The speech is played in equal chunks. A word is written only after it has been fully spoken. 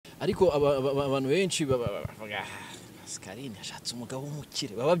ariko abantu benshi bavuga Pascaline yashatse umugabo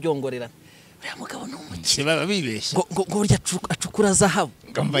w'umukire baba byongorera uriya mugabo n'umukire baba bibeshye ngo burya acukura zahabu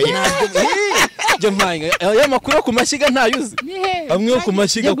ngambaye byo mpanga ya makuru ku mashyiga ntayuzi amwe ku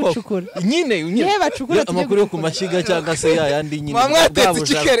mashyiga kwa nyine amakuru yo ku mashyiga cyangwa se yandi nyine mwatetse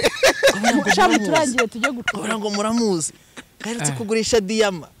ikikere mushaka turangire tujye gukora ngo muramuzi karetse kugurisha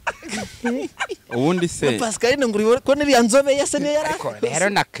diyama ubundi se Pascaline ngo ko niri yanzobe yase ne yara rero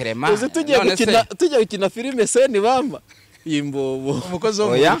na Clement tujye gukina filime se ni bamba imbobo umukozi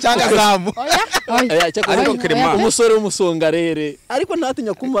wo cyangwa zamu oya cyangwa Clement umusore w'umusongarere ariko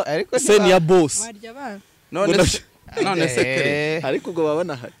ntatinya kuma se ni ya boss none se Clement ariko ubwo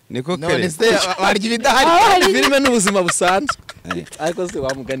babana hari niko none Clement se barya ibidahari filime n'ubuzima busanzwe ariko se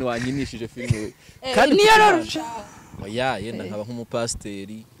wamugani wanyinishije filime kandi niyo rorusha oya yenda nkaba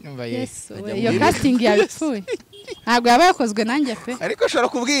nk'umupasteri iyo casting yabipfuye ntabwo yaba yakozwe nanjye pe ariko ashobora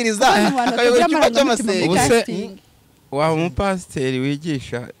kubwiriza akayobora icyumba cy'amasenga waba umupasteri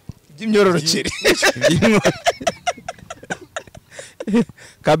wigisha by'imyororokere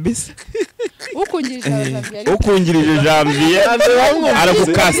kabisa ukungirije Janvier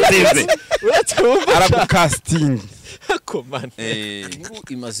aragukastinze komana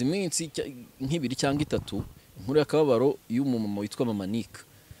imaze iminsi nk'ibiri cyangwa itatu inkuru y'akababaro y'umumama witwa Mama Nick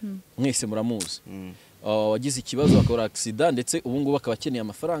mwese muramuzi wagize ikibazo akora accident ndetse ubu ngubu akaba akeneye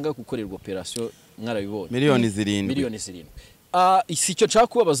amafaranga yo gukorerwa operation mwarabibonye miliyoni 7 isi cyo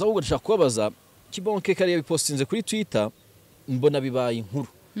cyakubabaza ahubwo ndashaka kubabaza kibonke kari yabipostinze kuri Twitter mbona bibaye inkuru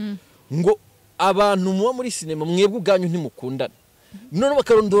ngo abantu muba muri sinema mwebwe ubwanyu ntimukundana none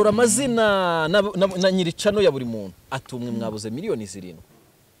bakarondora amazina na nyiricano ya buri muntu atumwe mwabuze miliyoni 7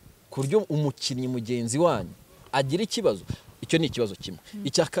 kuryo umukinnyi mugenzi wanyu agira ikibazo icyo ni ikibazo kimwe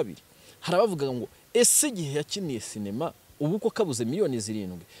icya kabiri harabavuga ngo ese igihe yakiniye sinema ubu ko kabuze miliyoni 7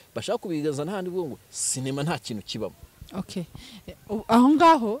 bashaka kubigaza n'ahandi ngo sinema nta kintu kibamo okay aho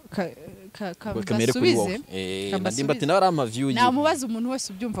ngaho kabasubize NDIMBATI nawe arama view namubaza umuntu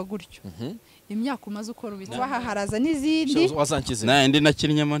wese ubyumva gutyo imyaka umaze ukora ubitwaha haraza n'izindi wazankize na ndi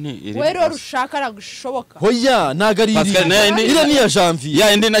nakinyemo nti wero rushaka ragushoboka hoya nagari iri ni ya Janvier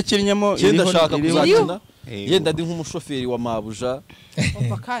ya ndi nakinyemo yenda shaka kuzakina yenda ndi nk'umushoferi wa mabuja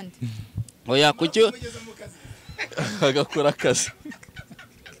umva kandi hoya kucyo agakora akazi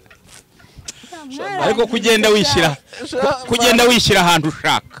ariko kugenda wishyira ahantu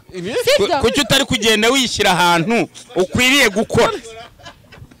ushaka kucyo utari kugenda wishyira ahantu ukwiriye gukora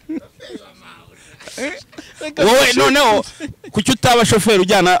wowe noneho kucyo utaba shoferi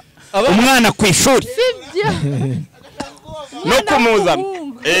ujyana umwana ku ishuri no kumuzana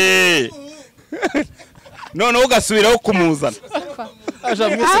noneho ugasubiraho kumuzana aja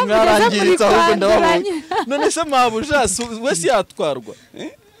mwese mwarangiritse ahubwo ndababonye none se mabuja wese yatwarwa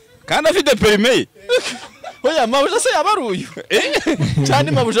kandi afite perime hoya mabuja se yabaruyu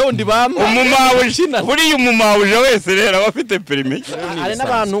cyane mabuja wundi bamwe umumabuja buriya umumabuja wese rero aba afite perime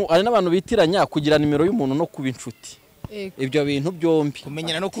ari n'abantu bitiranya kugira nimero y'umuntu no kuba inshuti ibyo bintu byombi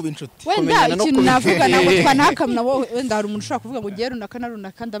kumenyana no kuba inshuti wenda ikintu navuga nabo twanakamna bo wenda hari umuntu ushaka kuvuga ngo giye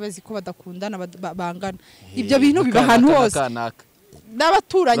runaka ndabazi ko badakundana bangana ibyo bintu biba ahantu hose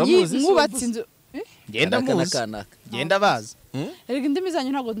n'abaturanyi mwubatse inzu genda baza erega indimi zanyu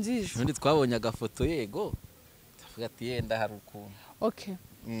ntago nziza undi twabonye agafoto yego tuvuga ati yenda hari ukuntu okay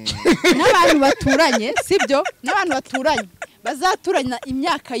n'abantu baturanye sibyo n'abantu baturanye bazaturanya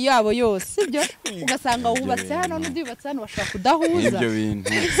imyaka yabo yose sibyo ugasanga wubatse hano n'undi yubatse hano bashaka kudahuza ibyo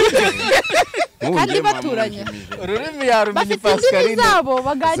bintu kandi baturanye ururimi yarumenye Pascaline zabo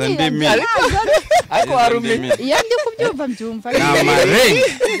baganira ariko warumenye iyo ndi kubyumva mbyumva n'amarenga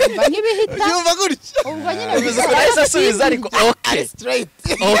nk'ibihita byumva gutya ubwo nyine bivuze ko nahise asubiza ariko okay straight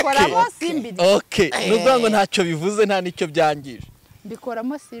bikoramo simbiri okay nubwo ngo ntacyo bivuze nta nicyo byangije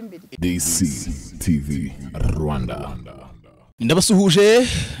bikoramo simbiri DCTV Rwanda. Ndabasuhuje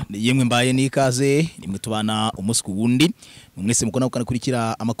yemwe mbaye nikaze nimwe tubana umunsi ku wundi mwese mukona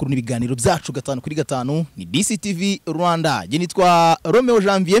gukurikira amakuru n'ibiganiro byacu 5 ni DCTV Rwanda. Je nitwa Romeo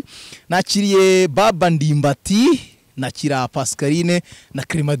Janvier nakiriye Baba NDIMBATI nakira Pascaline na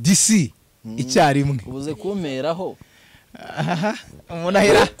Clement DC icyarimwe ubuze kumperaho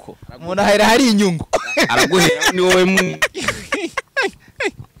umunahera hari inyungu araguhera ni wowe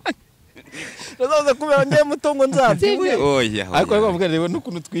Nazaza kubera ngiye mutongo nzabye oya ariko bavuga rero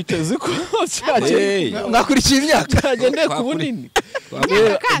n'ukuntu twiceze ko cyaje mwakurikiye imyaka agendeye ku bunini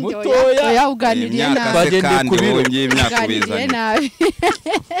mutoya yawuganiriye nabi bagendeye ku biro imyaka bizanye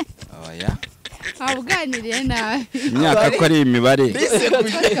oya awuganiriye nabi imyaka ko ari imibare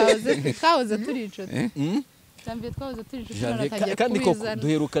kahoze turicote Janvier twahoze turi inshuti Janvier, naratangiye kandi koko kubizana.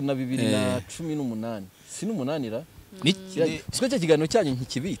 duherukana 2018 si n'umunanira Ni- siko cyo kiganiro cyanyu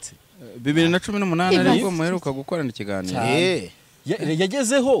nkikibitse 2018 ariko muheruka gukorana ikiganiro.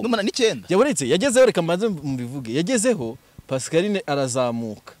 yagezeho Numana n'icyenda. yaburetse yagezeho reka mbanze mbivuge yagezeho Pascaline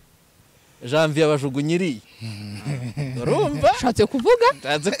arazamuka Janvier abajugunyiri urumva Ushatse kuvuga?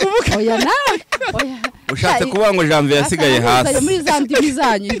 ndaze kuvuga Oya nawe. Oya. Ushatse kuvuga ngo Janvier yasigaye hasi. Muri za ndimi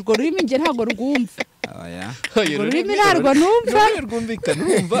zanyu urwo rurimi nge ntabwo rwumva. Oya. Urwo rurimi ntarwo numva. rwumvikana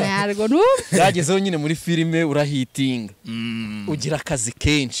urumva Ntarwo numva. yagezeho nyine muri filime urahitinga ugira akazi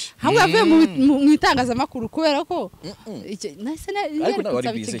kenshi Hamwe avuye mu itangazamakuru kubera ko nahise ariko nawe nsaba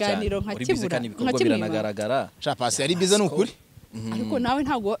ari bize ikiganiro cyane uri bize kandi ibikorwa biranagaragara Sha Pasi yari bize n'ukuri. ariko nawe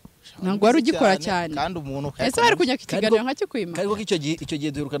ntabwo wari ugikora cyane. Kandi umuntu Ese bari kunyaka ikiganiro nkakikwima? kandi koko icyo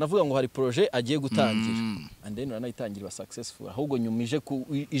gihe duherukana avuga ngo hari projet agiye gutangira and then uranayitangira successful ahubwo nyuma ije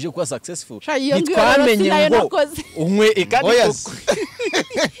kuba successful Ntitwamenye ngo umwe kandi Oyas.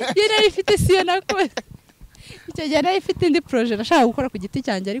 Iyo nari ifite siyo nakoze. Icyo gihe nari ifite indi projet nashaka gukora ku giti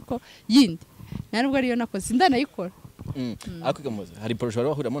cyanjye ariko yindi ntabwo ariyo nakoze ndanayikora. ariko gamuze hari projet wari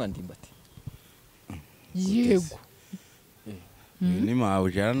wahuriramo na Ndimbati Yego. Ni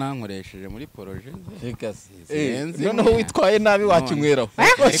mawe jara nankoresheje muri projet. noneho witwaye nabi wakinyweraho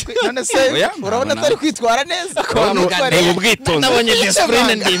none se Oya, urabona atari kwitwara neza. Reba ubwitonzi. nabonye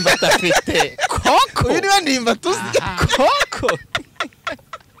discipline Ndimbati afite koko Uyu niwe Ndimbati uzi. koko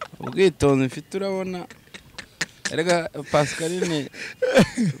Ubwitonzi mfite urabona. Erega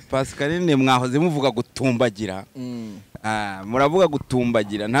Pascaline mwahoze muvuga gutumbagira. Muravuga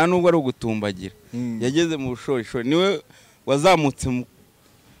gutumbagira nta nubwo ari ugutumbagira. Yageze mu bushorishori niwe wazamutse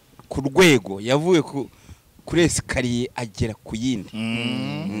ku rwego yavuye kuri esikariye agera ku yindi.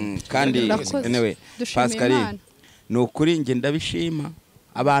 Kandi anyway Pascaline ni ukuri nge ndabishima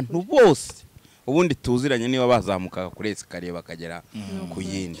abantu bose ubundi tuziranye niba bazamukaga kuri esikariye bakagera ku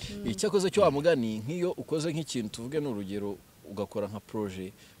yindi. icyakoze cyo wamugani nk'iyo ukoze nk'ikintu tuvuge n'urugero ugakora nka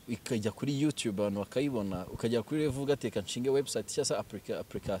projet ikajya kuri YouTube abantu bakayibona ukajya kuri level ugateka nshinge website cyangwa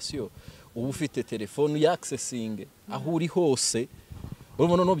application uba ufite telefone ya accessing aho uri hose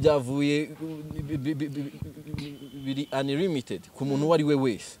urabona no byavuye biri unlimited ku muntu wari we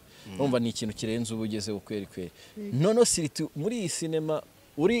wese urumva ni ikintu kirenze ubugeze ukweri kweri nono siritu muri iyi cinema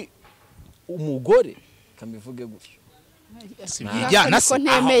uri umugore kamivuge gutyo Bijyana se.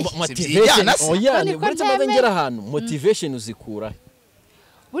 motivation oyane buretse mabengera ahantu motivation uzikura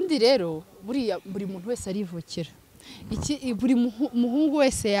bundi rero buri muntu wese arivukira iki buri muhungu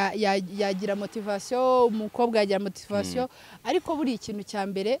wese yagira motivation umukobwa yagira motivation ariko buri ikintu cya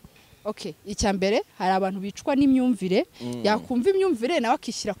mbere okay icyambere hari abantu bicwa n'imyumvire yakumva imyumvire nawe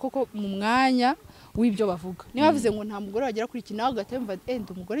akishyira koko mu mwanya w'ibyo bavuga niba bavuze ngo nta mugore wagera kuri iki nawe ugatemva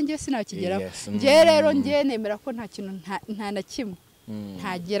umugore ngiye sinakigeraho ngiye rero ngiye nemera ko nta kintu nta na kimwe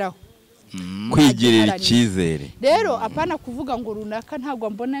ntageraho kwigirira icyizere rero apana kuvuga ngo runaka ntabwo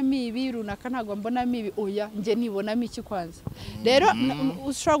mbonamo ibi runaka ntabwo mbonamo ibi oya ngiye nibonamo iki kwanza rero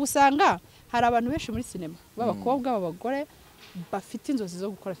ushobora gusanga hari abantu benshi muri sinema b'abakobwa b'abagore bafite inzozi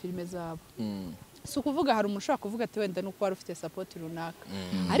zo gukora filime zabo si ukuvuga hari umuntu ushobora kuvuga ati wenda nuko wari ufite support runaka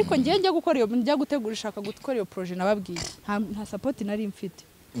ariko ngiye njya gukora iyo njya gutegura ishaka gukora iyo projet nababwiye nta support nari mfite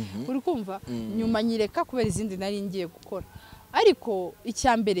uri kumva nyuma nyireka kubera izindi nari ngiye gukora ariko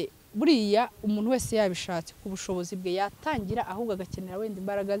icyambere buriya umuntu wese yabishatse ku bushobozi bwe yatangira ahubwo agakenera wenda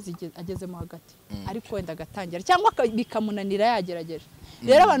imbaraga agezemo hagati ariko wenda agatangira cyangwa bikamunanira yagerageje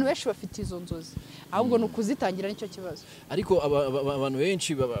rero abantu benshi bafite izo nzozi ahubwo no kuzitangira nicyo kibazo ariko abantu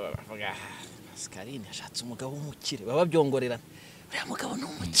benshi bavuga Pascaline yashatse umugabo w'umukire baba byongorera uriya mugabo ni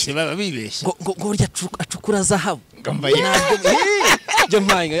umukire baba bibeshye ngo burya acukura zahabu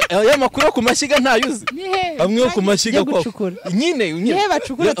ya makuru yo ku mashyiga ntayuzi amwe yo ku mashyiga kwa nyine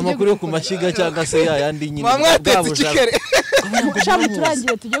amakuru yo ku mashyiga cyangwa se yandi nyine mwatetse ikikere gushaka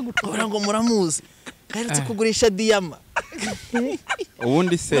turangire tujye gucukura ngo muramuzi gaherutse kugurisha diyama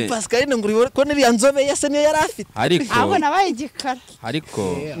ubundi se Pascaline ngo ko niriya nzobe yase niyo yari afite ariko abo nabaye igikara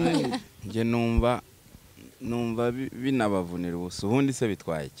ariko nge numva binabavunira ubusa ubundi se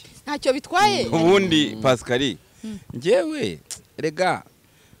bitwaye iki ntacyo bitwaye ubundi Pascaline ngewe rega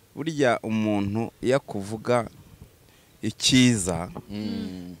burya umuntu yakuvuga icyiza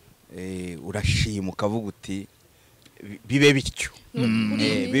urashima ukavuga uti bibe bityo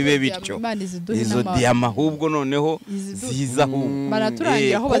bibe bityo izo diyama ahubwo noneho zizaho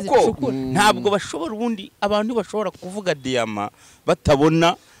baraturangira aho bazicukura ntabwo bashobora ubundi abantu bashobora kuvuga diyama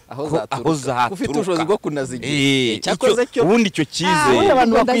batabona aho zaturuka ufite ubushobozi bwo kunazigira cyakoze cyo ubundi icyo cyizere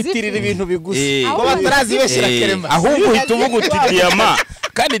abantu bakwitirira ibintu bigusa ko batarazibeshyira Clement ahubwo uhita uvuga uti diyama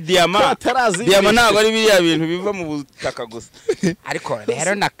kandi diyama ntabwo ari biriya bintu biva mu butaka gusa ariko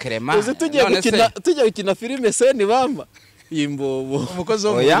rero na Clement uzi tujya gukina filime seni bamba imbobo umukozi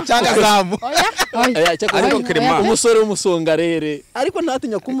wo cyangwa zamu oya ariko Clement umusore w'umusongarere ariko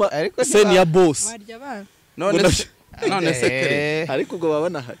ntatinya kuma seni ya boss none se Clement ariko ubwo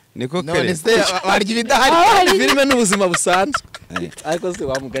babona hari niko none se Clement barya ibidahari filime n'ubuzima busanzwe ariko se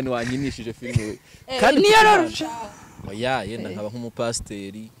wamugani wanyinishije filime we kandi niyo rorusha oya yenda nkaba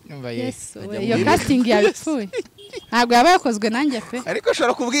nk'umupasiteri iyo casting yabipfuye ntabwo yaba yakozwe nanjye pe ariko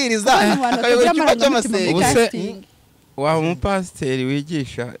ushobora kubwiriza akayobora icyumba cy'amasenga ubuse waba umupasiteri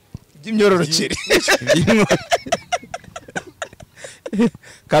wigisha by'imyororokere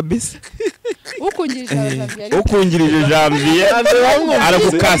kabisa ukungirije Janvier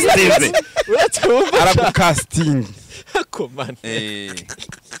aragukastinze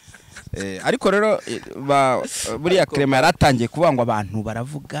ariko rero buriya Clement yaratangiye kuvuga ngo abantu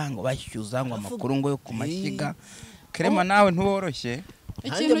baravuga ngo bashyuza ngo amakuru ngo yo ku mashyiga Clement nawe ntuboroshye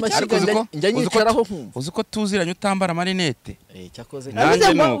uzi ko tuziranye utambara amarinete cyakoze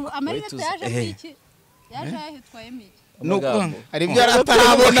nanjye nuko amarinete yaje iki yaje yahitwayemo iki nuko hari ibyo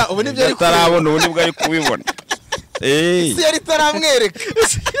atarabona ubu nibyo ari atarabona ubu nibwo ari kubibona si yari taramwereka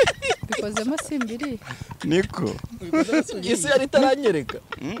bikozemo simbiri niko isi yari taranyereka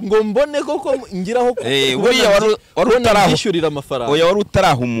ngo mbone koko ngiraho buriya wari utarahishurira amafaranga oya wari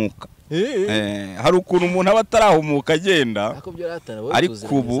utarahumuka hari ukuntu umuntu aba atarahumuka agenda ariko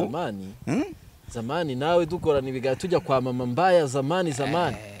ubu zamani nawe dukorana ibiganiro tujya kwa mama mbaya zamani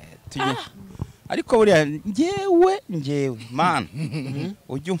ariko buriya ngewe man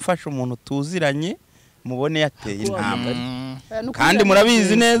ujye umfasha umuntu tuziranye mubone yateye intambwe kandi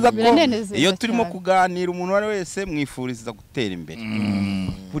murabizi neza ko iyo turimo kuganira umuntu wari wese mwifuriza gutera imbere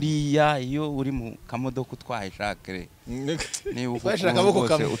buriya iyo uri mu kamodoka utwaye Jacques niba ufashe akaboko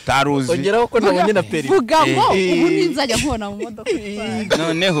kamwe utaruzi ongeraho ko nabonye na peri vuga ngo ubu ninzajya nkona mu modoka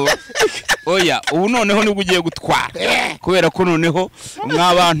noneho oya ubu noneho nibwo ugiye gutwara kubera ko noneho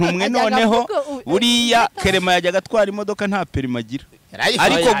mwabantu mwe noneho buriya Clement yajya gatwara imodoka nta peri magira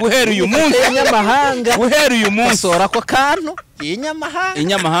ariko guhera uyu munsi sora ko kantu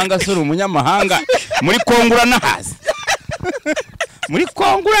inyamahanga sura umunyamahanga muri Kongura nahazi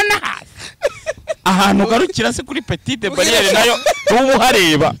ahantu garukira se kuri petite barriere nayo ubu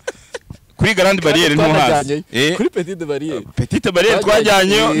hareba kuri grande barriere ntuhazi kuri petite barriere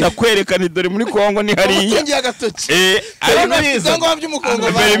twajyanyeyo ndakwerekana dore muri Kongo ni hariya ngiye agatoki ariko bizango by'umukongo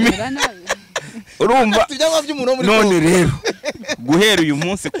urumva none rero guhera uyu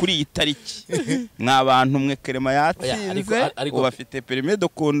munsi kuri iyi tariki mwabantu mwe Clement yatsinze ubafite permis de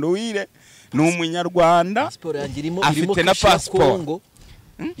conduire ni umunyarwanda afite na passport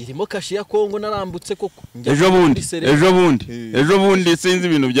irimo kashi ya Kongo narambutse koko ejo bundi sinzi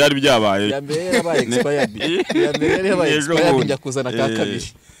ibintu byari byabaye ya mbere yabaye expired njya kuzana ka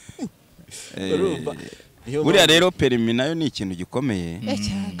kabiri buriya rero permis nayo ni ikintu gikomeye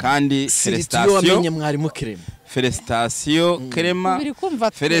kandi felicitation Clement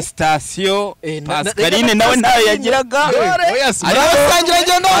felicitation Pascaline nawe ntayo yagiraga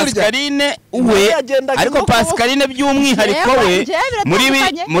Pascaline we ariko Pascaline by'umwihariko we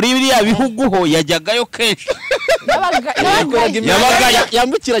muri biriya bihugu ho yajyagayo kenshi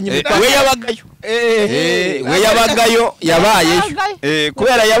yambukiranye we yabagayo yabayeyo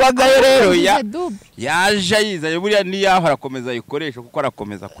kubera yabagayo rero yaje yizaye buriya niyaho arakomeza yikoresha kuko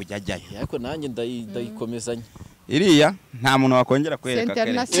arakomeza kujya ajyayo ariko nanjye ndayikomezanya iriya nta muntu wakongera kwereka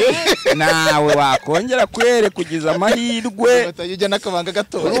nawe wakongera kwere kugiza amahirwe batajya nakabanga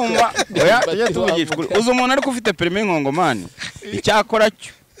gato urumva oya tuvugishwe uzi umuntu ariko ufite permis y'inkongomani icyakora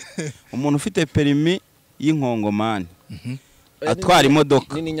cyo umuntu ufite permis y'inkongomani atwara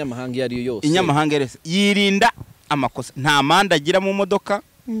imodoka ni inyamahanga iyo ariyo yose inyamahanga yose yirinda amakosa nta manda agira mu modoka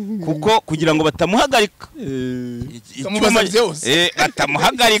kuko kugira ngo batamuhagarika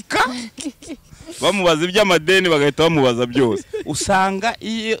batamuhagarika bamubaza iby'amadeni bagahita bamubaza byose usanga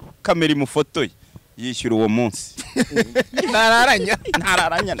iyo kamera imufotoye yishyura uwo munsi ntararanya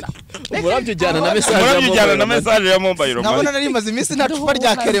umurabyo ujyana na message ya mobile nabona nari maze iminsi nta cupa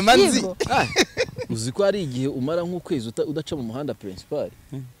rya Clement nzi uzi ko hari igihe umara nk'ukwezi udaca mu muhanda principal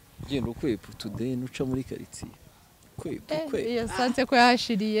genda ukwepu today nuca muri quartier iyo sanse ko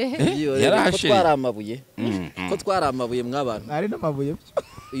yahashiriye ko twaramabuye mwabantu ari n'amabuye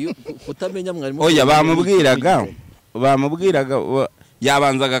iyo kutamenya mwarimu oya bamubwiraga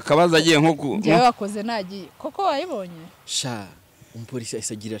yabanzaga akabaza agiye nko njyewe wakoze nagiye koko wayibonye sha umupolisi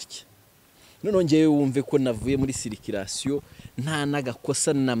ahise agira atya none ngewe wumve ko navuye muri circulation nta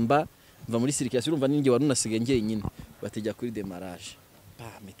nagakosa namba mva muri circulation urumva ninjye wari unasigaye njyenyine batejya kuri demarrage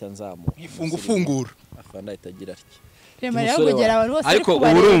mpita nzamuka ufungura afanda itagira atya rema rero kugera abantu bose ariko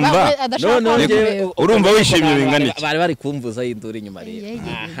urumva wishimye bingana iki bari bari kumvuza y'induru inyuma rero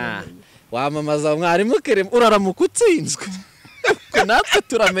aha wamamaza mwarimu Clement uraramuka utsinzwe natwe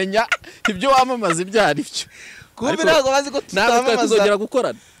turamenya ibyo wamamaza ibyo ari byo kumbe ntabwo bazi ko tutazongera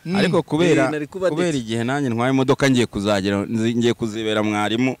gukorana ariko kubera igihe nanjye ntwaye imodoka ngiye kuzibera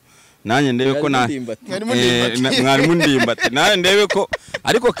mwarimu nanjye ndebe ko mwarimu ndimbati nanjye ndebe ko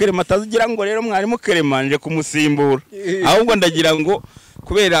ariko Clement atazigira ngo rero mwarimu Clement nje kumusimbura ahubwo ndagira ngo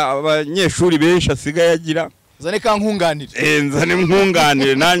kubera abanyeshuri benshi asigaye agira zane kankunganire nzane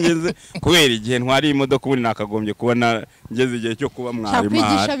nkunganire nanjye kubera igihe ntwari imodoka ubundi nakagombye kubona ngeze igihe cyo kuba mwarimu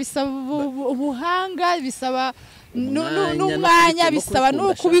kwigisha bisaba ubuhanga bisaba n'umwanya bisaba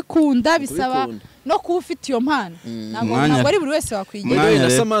no kubikunda bisaba no kuba ufite iyo mpano ntabwo ari buri wese wakwigira na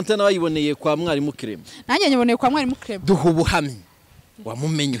Samantha nawayiboneye kwa mwarimu Clement nanjye nyiboneye kwa mwarimu Clement duha ubuhamya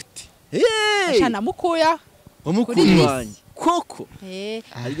wamumenye uti ashana mukuya wanjye koko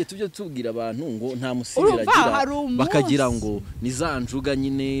hari igihe tujye tubwira abantu ngo nta musibira agira bakagira ngo nizanjuga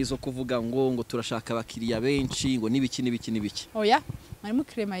nyine zo kuvuga ngo turashaka abakiriya benshi ngo nibiki oya mwarimu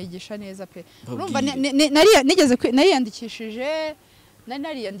Clement yigisha neza pe urumva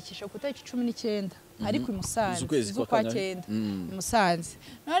nariyandikishije ku itariki 19 ariko imusanze z'ukwa 9 imusanze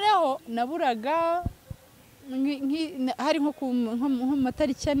noneho naburaga hari nko mu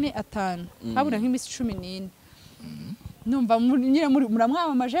matariki 4-5 habura nk'imisi 14 numva nyine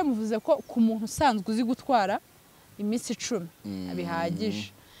muramwamamaje muvuze ko ku muntu usanzwe uzi gutwara iminsi 10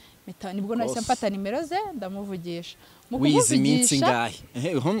 abihagije nibwo nahise mfata nimero ze ndamuvugisha wize iminsi ngahe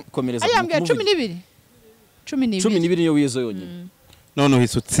komereza ayambye 12 niyo wize yonyine none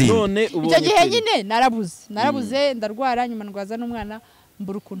uhise utsinda none icyo gihe nyine narabuze ndarwara nyuma ndwaza n'umwana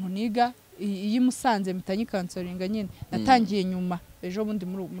mbura ukuntu niga iyi Musanze mitanyi kansoringa nyine natangiye nyuma ejo bundi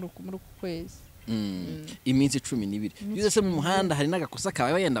muri kwezi iminsi 12 yuze se mu muhanda hari nagakosa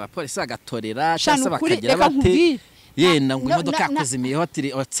kabaye yenda abapolisi bagatorera cyase bakagira bate yenda ngo imodoka yakuzimiyeho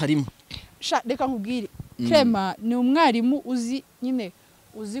ati watsarimo reka nkubwire Clement ni umwarimu uzi nyine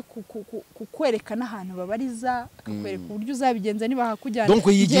uzi kukwerekana ahantu babariza akakwereka uburyo uzabigenza niba hakujyana donc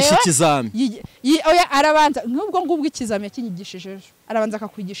yigisha ikizami oya arabanza ngubwo ikizami yakinyigishije arabanza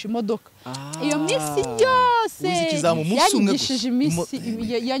akakwigisha imodoka iyo minsi yose yanyigishije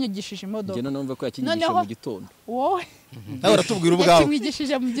yanyigishije imodoka ngena numva ko yakinyigishije mu gitondo wowe nawe uratubwira ubwawe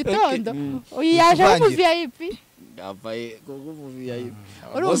yakinyigishije mu gitondo yaje mu VIP yabaye mu VIP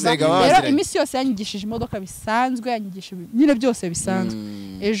rero imisi yose yanyigishije imodoka bisanzwe yanyigisha nyine byose bisanzwe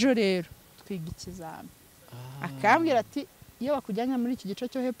ejo rero twiga ikizami akambwira ati iyo bakujyanye muri iki gice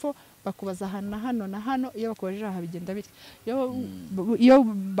cyo hepfo bakubaza hano na hano iyo bakubajije aha bigenda bityo iyo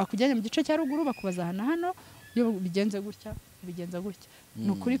bakujyanye mu gice cya ruguru bakubaza hano iyo bigenze gutya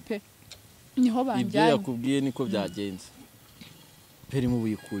nukuri pe niho banjyanye ibyo yakubwiye niko byagenze peri mu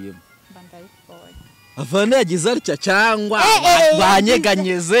buyikuyemo bandayifoye avana yagize atya cyangwa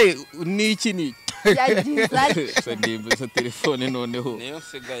banyeganyeze niki yagize atya ndimbuza telefone noneho niyo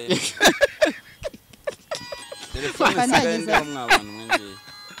nsigaye telefone nsigaye mw'abantu mwinjiye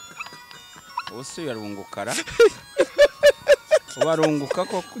ubuse yarungukara ubarunguka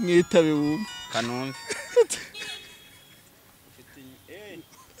koko mwitabe wumva kanumve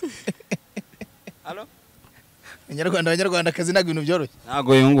Allo Abanyarwanda kazi ntabwo ibintu byoroshye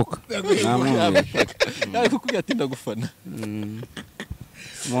ntago yunguka ariko kugatinda gufana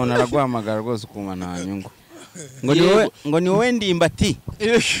umuntu araguhamagara rwose ukuma nta nyungu ngo ni wowe ndimbati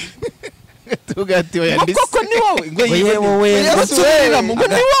tugati oya ndisi koko ni wowe ngo yewe ngo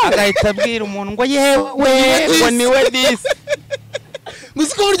ni wowe agahita abwira umuntu ngo yewe ngo ni we disi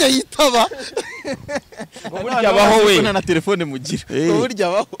muzi ko burya yitaba burya abaho we na telefone mugira burya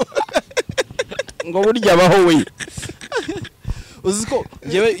abaho ngo burya abaho we uziko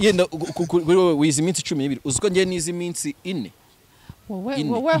ngewe yenda kuri wowe wize iminsi 12 uziko ngewe nize iminsi 4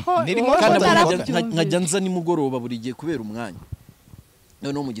 wowe ho nkajya nza nimugoroba buri gihe kubera umwanya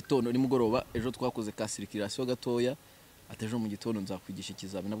noneho mu gitondo nimugoroba ejo twakoze ka circulation gatoya atejo mu gitondo nzakwigisha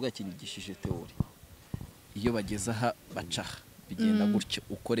ikizami nabwo yakinyigishije teori iyo bageze aha bacaha bigenda gutyo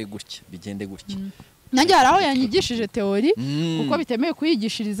ukore gutya bigende gutya nanjye haraho yanyigishije teori kuko bitemewe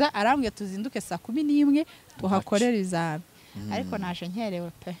kuyigishiriza arambye tuzinduke saa 11 tuhakorera izami ariko naje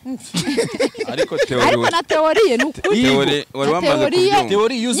nkerewe pe ariko ariko na teoriye n'ukuri teori wari wamaze kubyumva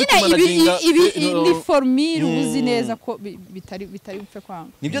teori yuzi nyine kumanaginga ibi formule uzi neza ko bitari bipfe kwanga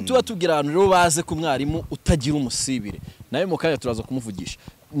nibyo tuba tubwira abantu rero baze ku mwarimu utagira umusibire nawe mu kanya turaza kumuvugisha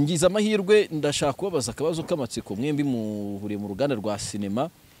ngize amahirwe ndashaka kubabaza akabazo k'amatsiko mwembi muhuriye mu ruganda rwa sinema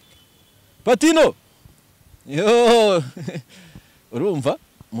Patino yo urumva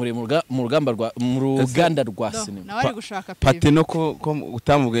muri mu ruganda rwa sinema nawe ari gushaka Patino ko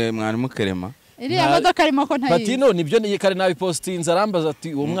utamubwiye mwarimu Clement iriya modoka arimo ko ntayizi Patino nibyo ni kare nabi postinze arambaza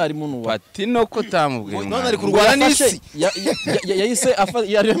ati uwo mwarimu nuwa Patino ko utamubwiye none ari kurwana n'isi yahise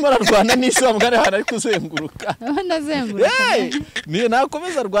yarimo ararwana n'isi bamugare hano ari kuzenguruka ndazenguruka niyo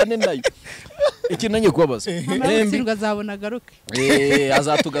nakomeza arwane nayo ikintu nanye kubabaza mwembi azabona garuke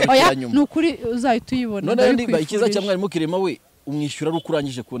azatugarukira nyuma nukuri uzahita uyibona none niba ikiza cya mwarimu Clement we umwishyura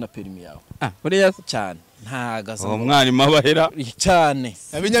rukurangije kubona perimi yawe buriya cyane ntagaza uwo mwarimu abahera cyane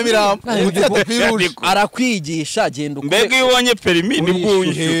abinyamirambo arakwigisha agenda ukore mbega iyo ubonye perimi nibwo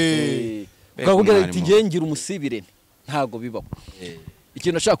wishyura ukavuga ati ngiye ngira umusibire ntago bibaho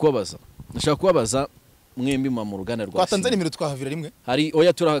ikintu nashaka kubabaza mwembi mu ruganda rwa twatanze nimero twahavira rimwe hari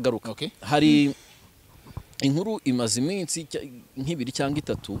oya turahagaruka hari inkuru imaze iminsi nk'ibiri cyangwa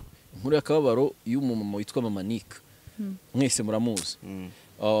itatu inkuru y'akababaro y'umumama witwa Mama Nika mwese muramuzi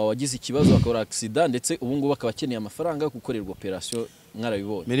wagize ikibazo akora accident ndetse ubu ngubu akaba akeneye amafaranga yo gukorerwa operation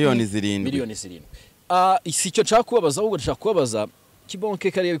mwarabibonye miliyoni 7 isi cyo nshaka kubabaza ahubwo nshaka kubabaza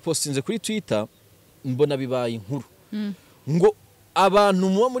kibonke kari yabipostinze kuri Twitter mbona bibaye inkuru ngo abantu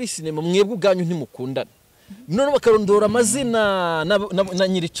muba muri sinema mwebwe ubwanyu ntimukundana none bakarondora amazina na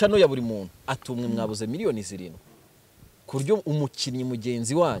nyiricano ya buri muntu atumwe mwabuze miliyoni 7 ku buryo umukinnyi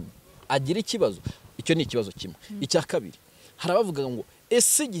mugenzi wanyu agira ikibazo icyo ni ikibazo kimwe icya kabiri harabavuga ngo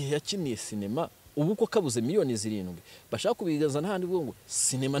ese gihe yakiniye sinema ubu ko kabuze miliyoni 7 bashaka kubigaza n'ahandi ngo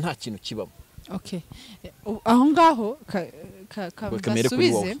sinema nta kintu kibamo aho ngaho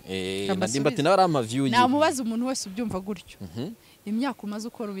kabasubize ndimbati nawe ari amaview namubaza umuntu wese ubyumva gutyo imyaka umaze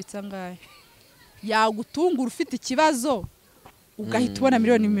ukora ubitsa ngahe yagutungura ufite ikibazo ugahita ubona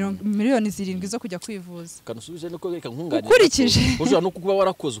miliyoni 7 zo kujya kwivuza kanusubije no ko reka nkunganira ukurikije ushobora no kuba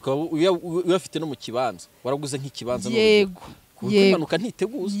warakoze ukaba uyafite no mu kibanza waraguze nk'ikibanza yego kumanuka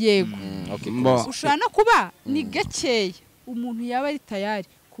ntiteguza yego ushobora no kuba ni gakeya umuntu yaba ari tayari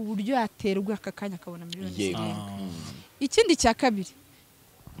ku buryo yaterwa aka kanya akabona miliyoni 7 ikindi cya kabiri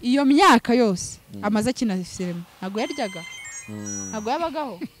iyo myaka yose amaze akina sinema ntago yaryaga ntago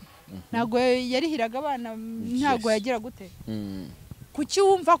yabagaho ntago yarihiraga abana ntago yagira gute kuki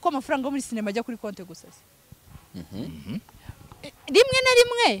wumva ko amafaranga yo muri sinema ajya kuri konte gusa rimwe na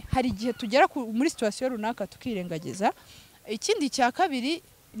rimwe hari igihe tugera muri situation runaka tukirengagiza ikindi cya kabiri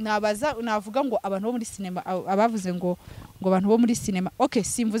navuga ngo abantu bo muri sinema abavuze ngo abantu bo muri sinema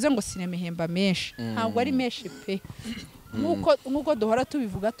simvuze ngo sinema ihemba menshi ntabwo ari menshi pe nkuko duhora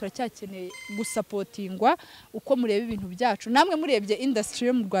tubivuga turacyakeneye gusapotingwa uko mureba ibintu byacu namwe murebye industry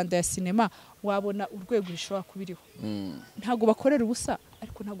yo mu Rwanda ya sinema wabona urwego rishobora kubiriho ntago bakorera ubusa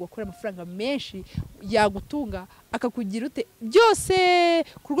ariko ntago bakorera amafaranga menshi yagutunga akakugira ute byose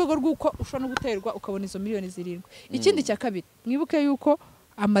ku rwego rw'uko ushobora no guterwa ukabona izo miliyoni 7 ikindi cya kabiri mwibuke yuko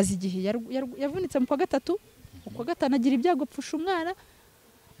amaze igihe yavunitse mu kwa gatatu uko gatana agira ibyago pfusha umwana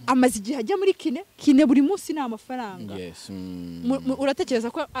amaze igihe ajya muri kine buri munsi ni amafaranga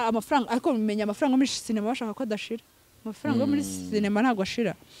uratekereza ko amafaranga ariko mumenya amafaranga muri sinema bashaka ko adashira amafaranga muri sinema ntago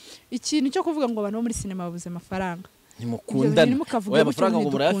ashira ikintu cyo kuvuga ngo abantu bo muri sinema babuze amafaranga ntimukundana oya amafaranga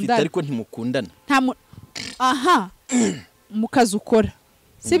ngo murayafite ariko ntimukundana mukazi ukora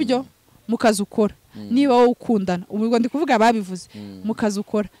sibyo mukazi ukora niba wowe ukundana ubwo ndi kuvuga babivuze mukazi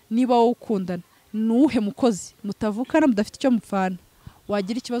ukora niba wowe ukundana nuhe mukozi mutavukana mudafite icyo mupfana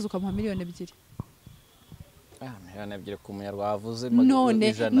wagira ikibazo ukamuha miliyoni 2 miliyoni 2 ku munyarwanda wavuze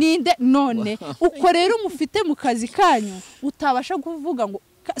none uko rero mufite mu kazi kanyu utabasha kuvuga ngo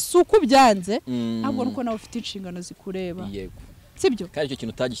suko byanze ahubwo nuko nawe ufite inshingano zikureba yego sibyo kandi icyo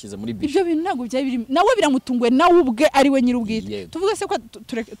kintu utagishyize muri bish ibyo bintu ntabwo byari biri nawe biramutunguye nawe ubwe ari we nyir'ubwite tuvuga se ko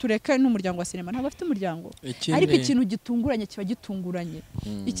tureka n'umuryango wa sinema ntabwo afite umuryango ariko ikintu gitunguranye kiba gitunguranye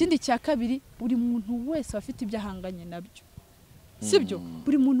ikindi cya kabiri buri muntu wese afite ibyo ahanganye nabyo sibyo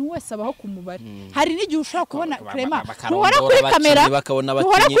buri muntu wese abaho ku mubare hari n'igihe ushobora kubona Clement ntuhora kuri kamera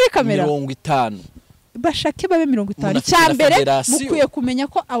 50 bashake babe 50 cyambere mukwiye kumenya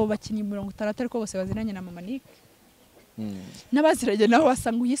ko abo bakinyi 50 atari ko bose bazinanye na Mama Nika n'abaziranye nabo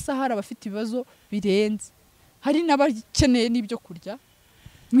basanga uyisahara bafite ibibazo birenze hari n'abakeneye n'ibyo kurya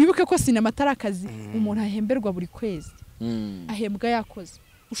mwibuke ko sinema atari akazi umuntu ahemberwa buri kwezi ahembwa yakoze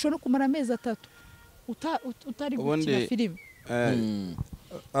ushobora kumara amezi 3 utari gukina filime.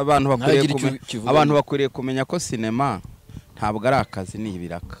 abantu bakwiriye kumenya ko sinema ntabwo ari akazi, ni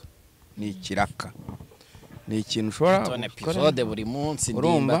ibiraka, ni ikiraka, ni ikintu ushobora episode buri munsi.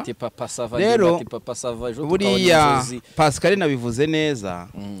 Ndimbati papa sava, rero papa sava, buriya Pascal nabivuze neza.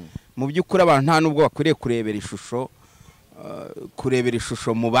 Mu by'ukuri abantu nta nubwo bakwiriye kurebera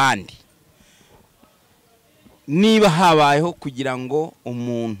ishusho mu bandi. Niba habayeho kugira ngo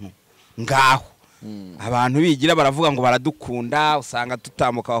umuntu ngaho abantu bigira baravuga ngo baradukunda, usanga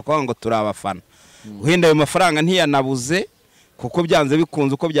tutambuka bakavuga ngo turi abafana. Wenda ayo mafaranga ntiyanabuze, kuko byanze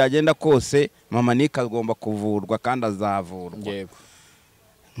bikunze uko byagenda kose mama Nika agomba kuvurwa kandi azavurwa.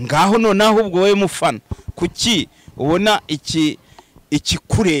 Ngaho noneho ubwo we mufana kuki ubona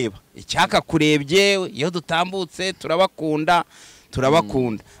ikikureba icyaka kurebye iyo dutambutse turabakunda.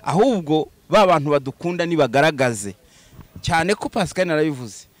 Ahubwo ba bantu badukunda nibagaragaze cyane ko Pascal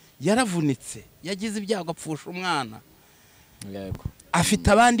narabivuze, yaravunitse, yagize ibyago apfusha umwana,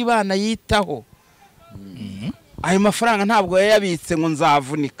 afite abandi bana yitaho. Ayo mafaranga ntabwo yayabitse ngo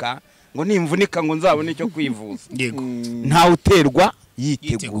nzavunika, ngo nimvunika ngo nzabone icyo kwivuza. Ntawe uterwa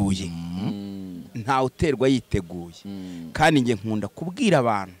yiteguye, ntawe uterwa yiteguye. Kandi nge nkunda kubwira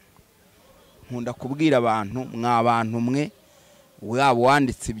abantu mw'abantu mwe, waba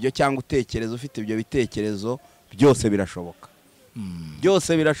wanditse ibyo cyangwa utekereza ufite ibyo bitekerezo, byose birashoboka.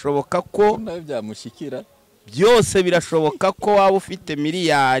 Byose birashoboka ko byamushyikira, byose birashoboka ko waba ufite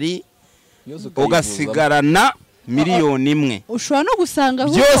miliyari ugasigarana miliyoni imwe. Ushobora no gusanga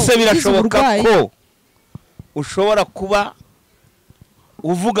byose birashoboka ko ushobora kuba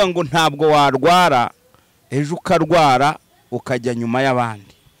uvuga ngo ntabwo warwara, ejo ukarwara ukajya nyuma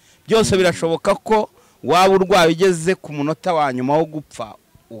y'abandi. Byose birashoboka ko waba urwaye ugeze ku munota wa nyuma wo gupfa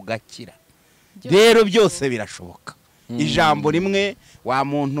ugakira. Rero byose birashoboka. Ijambo rimwe wa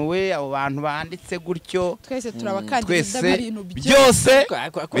muntu we, abo bantu banditse gutyo, twese turabakandida ibintu byose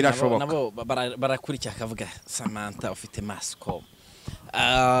birashoboka. Nabo barakurikira akavuga Samantha ufite Mascom.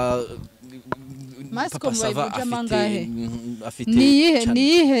 Mascom bayivunja mangahe?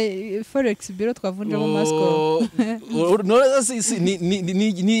 Niyihe forex bureau twavunjamo Mascom?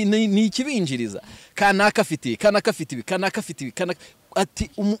 Ni ikibinjiriza. Kanaka afite ibi, ati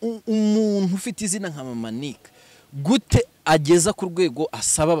umuntu ufite izina nka mama Nika gute ageza ku rwego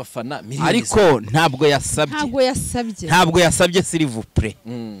asaba abafana miliyoni? Ariko ntabwo yasabye s'il vous plaît.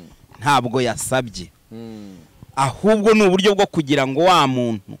 Ntabwo yasabye. Ahubwo ni uburyo bwo kugira ngo wa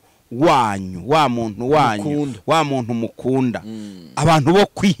muntu mukunda, abantu bo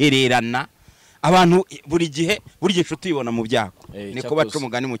kwihererana, abantu buri gihe inshuti ibona mu byago. Niko baca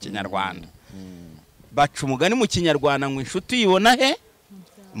umugani mu Kinyarwanda. Baca umugani mu Kinyarwanda ngo inshuti ibona he?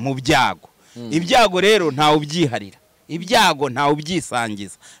 Mu byago. Ibyago rero ntawe ubyiharira, ibyago ntawe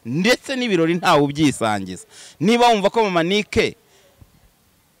ubyisangiza, ndetse n'ibirori ntawe ubyisangiza. Niba wumva ko mama Nike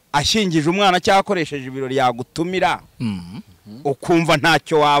ashingije umwana cyangwa akoresheje ibirori yagutumira, ukumva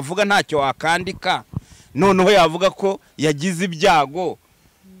ntacyo wavuga, ntacyo wakandika, noneho yavuga ko yagize ibyago,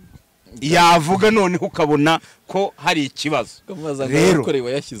 yavuga noneho ukabona ko hari ikibazo. Rero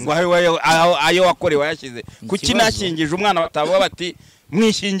ayo wakorewe yashyize kuki nashingije umwana batavuga bati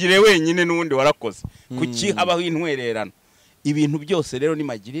mwishingire wenyine n'ubundi warakoze, kuki habaho intwererano? Ibintu byose rero ni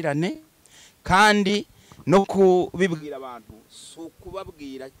magirirane, kandi no kubibwira abantu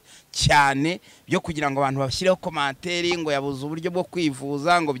kubabwira cyane byo kugira ngo abantu bashyireho komanteri ngo yabuze uburyo bwo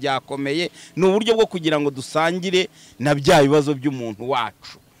kwivuza ngo byakomeye. Ni uburyo bwo kugira ngo dusangire na bya bibazo by'umuntu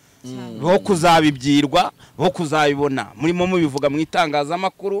wacu, bo kuzabibwirwa, bo kuzabibona murimo mubivuga mu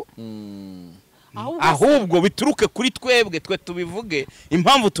itangazamakuru. Ahubwo bituruke kuri twebwe, twe tubivuge.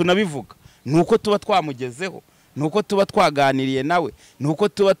 Impamvu tunabivuga nuko tuba twamugezeho, nuko tuba twaganiriye nawe, nuko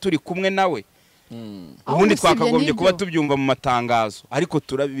tuba turi kumwe nawe. Ubundi twakagombye kuba tubyumva mu matangazo, ariko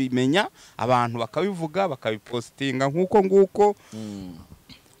turabimenya, abantu bakabivuga, bakabipostinga nguko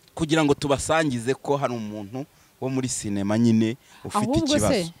kugira ngo tubasangize ko hari umuntu wo muri sinema nyine ufite ikibazo.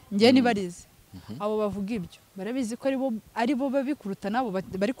 Ahubwo se ngiye nibarize abo bavuga ibyo barabizi ko ari bo babikuruta nabo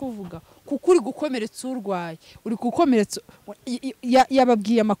bari kuvuga, kuko uri gukomeretsa urwaye, uri gukomeretsa.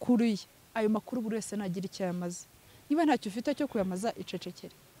 Yababwiye amakuru ye, ayo makuru buri wese nagira icyo yamaze. Niba ntacyo ufite cyo kuyamaza,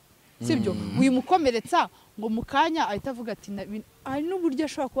 icecekere. Sibyo wimukomeretsa ngo mukanya ahita avuga ati ari n'uburyo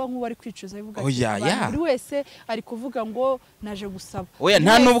ashobora kuba nk'uwo ari kwicuza, bivuga ati buri wese ari kuvuga ngo naje gusaba. Oya,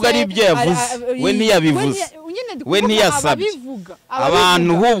 nta nubwo ari ibyo yavuze, we ntiyabivuze, we ntiyasabye.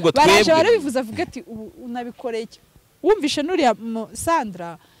 Abantu hubwo twebwe barabivuze, avuga ati unabikoreye. Wumvishe nuriya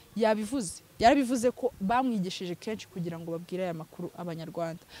Sandra yarabivuze ko bamwigishije kenshi kugira ngo babwire aya makuru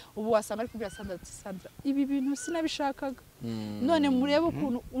abanyarwanda. Ubu wasanga ari kubwira Sandra ati Sandra, ibi bintu sinabishakaga, none murebe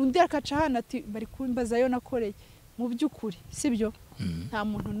ukuntu undi akaca hano ati bari kumbazayo nakoreye mu by'ukuri sibyo nta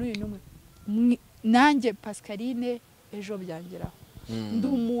muntu n'uyu n'umwe nanjye Pascaline ejo byangeraho ndi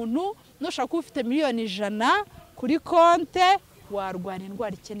umuntu nushaka kuba ufite miliyoni 100 kuri konte warwara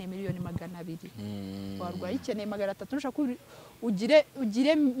indwara ikeneye miliyoni 200 warwara ikeneye 300 nushaka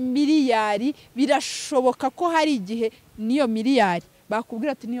ugire miliyari birashoboka ko hari igihe niyo miliyari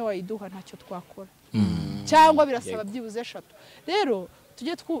bakubwira ati niyo wayiduha ntacyo twakora cyangwa birasaba byibuze 3 rero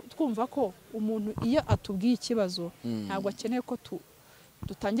tujye twumva ko umuntu iyo atubwiye ikibazo ntabwo akeneye ko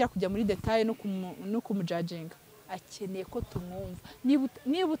dutangira kujya muri detail no kumujudginga akeneye ko tumwumva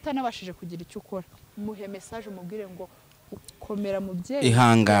niba utanabashije kugira icyo ukora muhe message umubwire ngo komera mubyeyi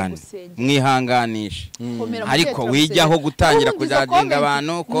ihangane mwihanganisha ariko wijyaho gutangira kujajinga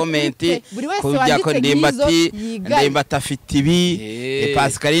abantu comment kujya ko ndimbati afite ibi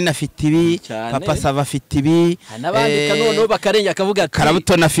Pascaline afite ibi papa Sava afite ibi nabandi kanono bakarenya akavuga ati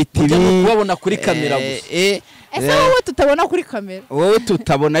Karabutona afite ibi kubabona kuri kamera gusa ese wowe tutabona kuri kamera wowe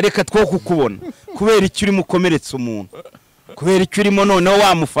tutabona reka two kukubona kubera icyo uri mukomeretsa umuntu kubera icyo urimo noneho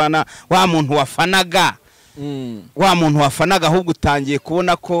wamufana wa muntu wafanaga wa muntu wafanaga ahubwo utangiye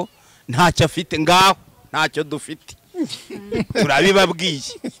kubona ko ntacyo afite ngaho ntacyo dufite turabibabwiye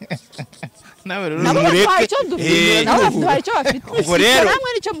nawe icyo bafite ubwo rero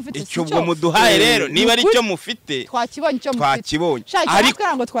icyo ubwo muduhaye rero niba ari icyo mufite twakibonye ariko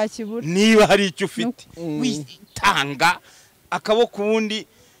ngo twakibura niba hari icyo ufite witanga akaboko ubundi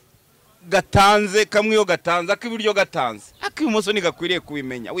gatanze kamwe yo gatanze ak'iburyo gatanze ak'ibumoso nigakwiriye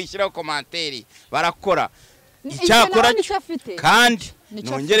kubimenya wishyiraho komanteri barakora icyakora kandi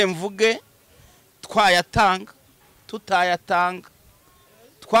nongere mvuge twayatanga tutayatanga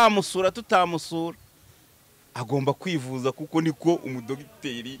twamusura tutamusura agomba kwivuza kuko niko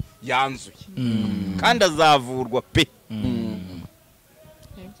umudogiteri yanzuye kandi azavurwa pe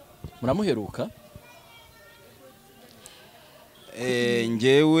muramuheruka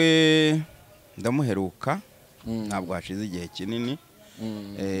ngewe ndamuheruka ntabwo hashize igihe kinini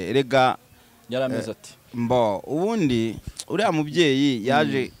erega yarameze ati mbo ubundi uriya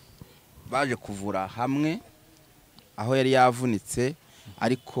mubyeyi baje kuvura hamwe aho yari yavunitse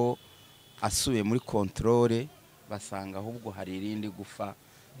ariko asubiye muri controle basanga ahubwo hari irindi gufa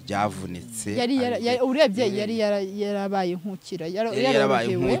ryavunitse urebye yari yarabaye nkukira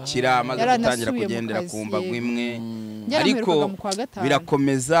yarabaye nkukira amaze gutangira kugendera ku mbago imwe ariko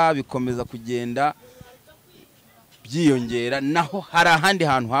bikomeza kugenda byiyongera naho hari ahandi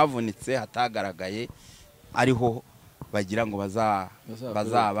hantu havunitse hatagaragaye ariho bagira ngo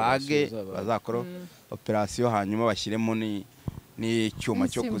bazabage bazakora operation hanyuma bashyiremo n'icyuma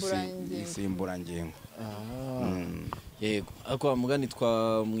cyo gusimbura ngengo yego ariko mugani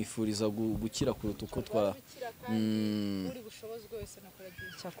twamwifuriza gukira kuruta uko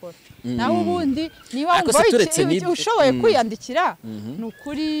nawe ubundi niba ushoboye kwiyandikira ni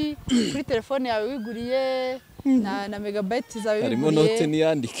ukuri kuri telefone yawe wiguriye na megabyte zawe harimo note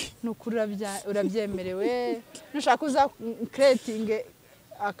niyandike ni ukuri urabyemerewe nushaka uza creating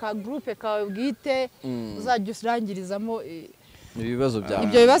aka groupe kawe bwite uzajya urangirizamo ibibazo byawe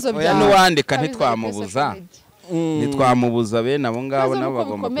ibyo bibazo byawe n'uwandika ntitwamubuza bene abo ngabo nabo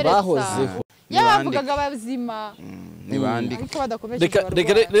bagomba bahozeho yabavugaga bazima nibandika reka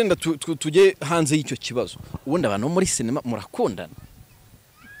tujye hanze y'icyo kibazo ubundi abantu muri sinema murakundana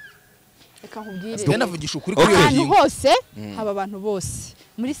reka nkubwire navugisha ukuri ahantu hose haba abantu bose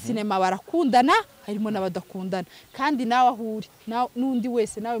muri sinema barakundana harimo n'abadakundana kandi nawe ahuri n'undi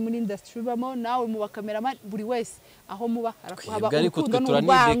wese nawe muri industry bamo nawe mu bakameraman buri wese aho muba haba urukundo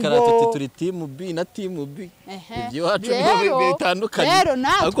n'urwango turi team B na team B ibyo wacu bitandukanye rero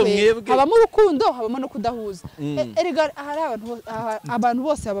natwe habamo urukundo habamo no kudahuza erega hari abantu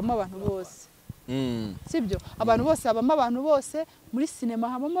bose habamo abantu bose sibyo abantu bose habamo abantu bose muri sinema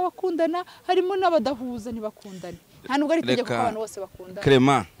habamo abakundana harimo n'abadahuza ntibakundane nta nubwo ari kujya ko abantu bose bakundana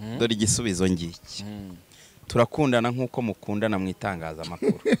Clement dore igisubizo ngiki turakundana nkuko mukundana mu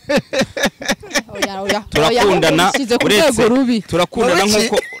itangazamakuru turakundana turakundana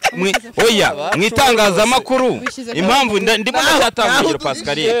nkuko mu itangazamakuru impamvu ndimo natangira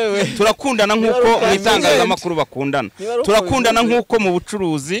Pascaline turakundana nkuko mu itangazamakuru bakundana turakundana nkuko mu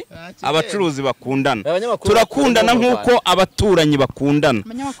bucuruzi abacuruzi bakundana turakundana nkuko abaturanyi bakundana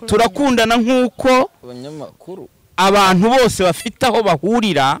turakundana nkuko abanyamakuru abantu bose bafite aho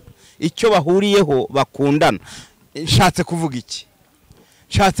bahurira icyo bahuriyeho bakundana nshatse kuvuga iki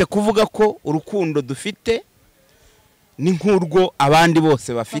nshatse kuvuga ko urukundo dufite ni nk'urwo abandi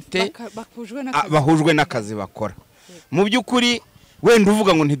bose bafite bahujwe n'akazi bakora mu by'ukuri wenda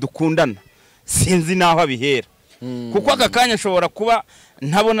uvuga ngo ntidukundana sinzi naho abihera kuko aka kanya ashobora kuba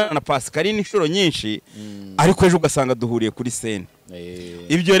ntabona na Pascaline inshuro nyinshi ariko ejo ugasanga duhuriye kuri scene.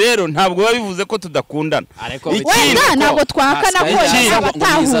 Ibyo rero ntabwo biba bivuze ko tudakundana. Wenda ntabwo twahakana ko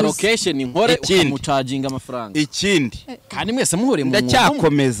abatahuza location inkore ukamucaginga amafaranga. Ikindi kandi mwese muhore mu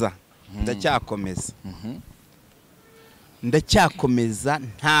ndacyakomeza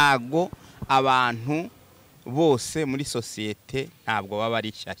ntago abantu bose muri societe ntabwo baba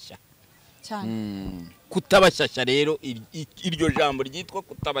ari shyashya cyane. Kutabashyashya rero iryo jambo ryitwa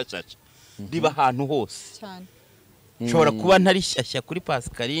kutabashyashya riba ahantu hose cyane. Nshobora kuba ntari shyashya kuri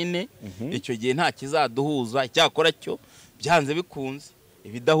Pascaline icyo gihe nta kizaduhuza cyakora cyo byanze bikunze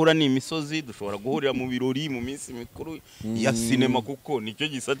ibidahura ni imisozi dushobora guhurira mu birori mu minsi mikuru ya sinema kuko nicyo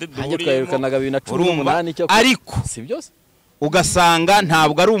gisate duhuriye ariko si byose ugasanga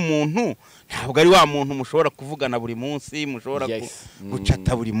ntabwo ari umuntu ntabwo ari wa muntu mushobora kuvugana buri munsi mushobora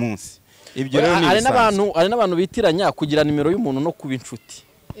gucata buri munsi. Ibyo rero ni ari n'abantu bitiranya kugira nimero y'umuntu no kuba inshuti.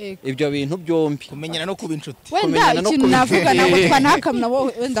 Ibyo bintu byombi kumenyana no kuba inshuti. Wenda ikintu navuga nabo twanakamna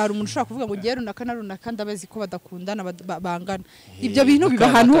wenda hari umuntu ushaka kuvuga ngo giye runaka ndabazi ko badakundana bangana. Ibyo bintu biba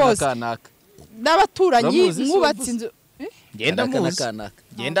ahantu hose n'abaturanyi mwubatse inzu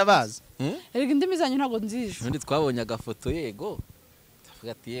genda baza. Erega indimi zanyu ntabwo nziza. Undi twabonye agafoto yego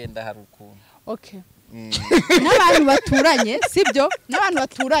tuvuga ati yenda hari ukuntu. Okay. N'abantu baturanye sibyo n'abantu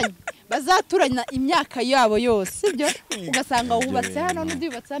baturanye bazaturanya imyaka yabo yose sibyo ugasanga wubatse hano n'undi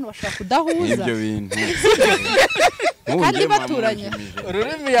yubatse hano bashaka kudahuza. Ibyo bintu kandi baturanye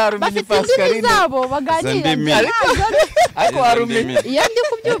ururimi yarumye Pascaline zabo baganira ariko warumye iyo ndi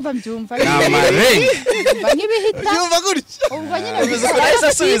kubyumva mbyumva nk'ibihita byumva gutya ubwo nyine bivuze ko nahise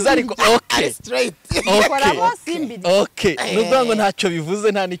asubiza ariko okay straight bikoramo simbiri. Okay nubwo ngo ntacyo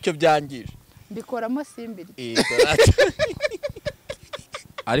bivuze nta nicyo byangije bikoramo simbiri.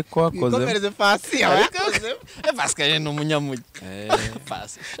 ariko wakoze Pascaline ni umunyamugi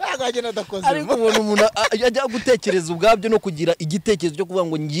adakoze ariko umuntu ajya gutekereza ubwabyo no kugira igitekerezo cyo kuvuga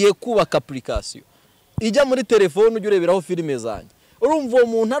ngo ngiye kubaka application ijya muri telefone ujye ureberaho filime zanjye. Urumva uwo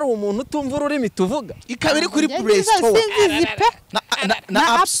muntu ari umuntu utumva ururimi tuvuga ikabiri kuri Play Store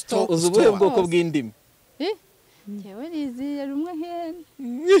na App Store. Uzi ubuhe bwoko bw'indimi? Yewe nizi rumwe hen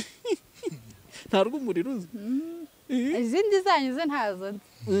ntarwo umuriro uzi izindi zanyu ze ntazo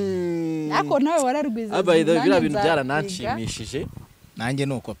ariko nawe wararwiza abaye bira bintu byarananshimishije nanjye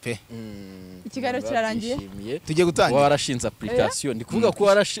nuko pe. Ikiganiro kirarangiye tugiye gutangira. Warashinze application ndi kuvuga ko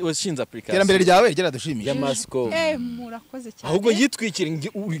warashinze application terambere ryawe ryaradushimije ya Masco. Murakoze cyane ahubwo yitwikira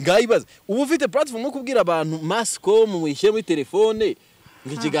ngayibaza ubu ufite platform yo kubwira abantu Masco muyishyire muri telefone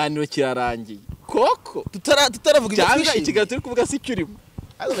ngo ikiganiro kirarangiye koko tutaravuga cyangwa ikiganiro turi kuvuga si cyurimo.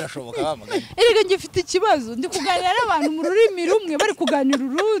 Aho birashoboka bamagana. Erega ngifite ikibazo ndi kuganira n'abantu mu rurimi rumwe bari kuganira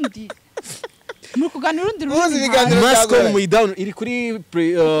urundi. Muri kuganira urundi rurimi. Masco mu down iri kuri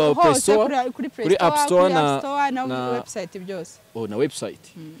Play Store kuri App Store na website byose. Na website.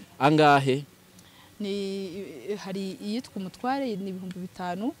 Angahe? Ni hari iyitwa umutware ni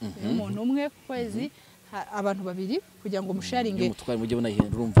 5,000 umuntu umwe kwezi abantu babiri kugira ngo musharinge. Umutware mujye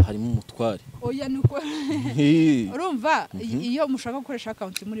bunahindura urumva harimo umutware. Oya nuko urumva iyo mushaka gukoresha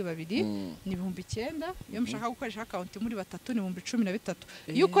account muri babiri ni 9,000 iyo mushaka gukoresha account muri batatu ni 13,000.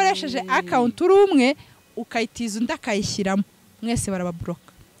 Iyo ukoresheje account uri umwe ukayitiza undi akayishyiramo mwese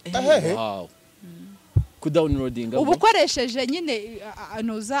barababloka. Wow. Kudownloading ubu koresheje nyine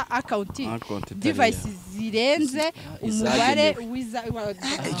anoza account device zirenze umubare wiza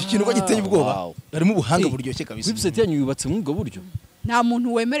icyo kintu ko giteye ubwoba harimo ubuhanga buryoshye kabisa. Website yanyu yubatse mu bwo buryo nta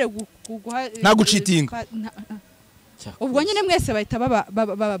muntu wemere guha nta gucitinga. Ubwo nyine mwese bahita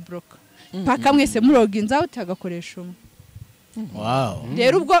baba block paka mwese muri login out agakoresha umwe. Wow.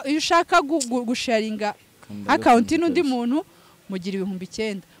 Rero ubwo iyo ushaka gusharinga account n'undi muntu mugira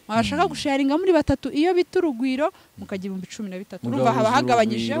 9,000 mwashaka gusharinga muri batatu iyo bita urugwiro mukagira 13,000 urumva haba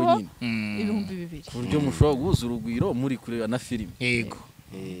hagabanyijeho 2,000 ku buryo mushobora guhuza urugwiro muri kureba na filime. Yego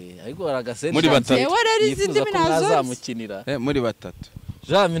ariko aragasene muri batatu azamukinira muri batatu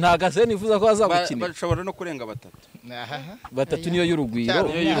Jami nta gasene ifuza ko azamukinira bashobora no kurenga batatu niyo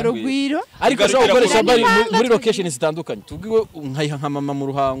y'urugwiro ariko ashobora gukoresha muri location zitandukanye tubwiwe nka mama mu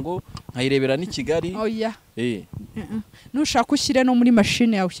Ruhango nkayirebera ni Kigali. Oya nushaka ushyire no muri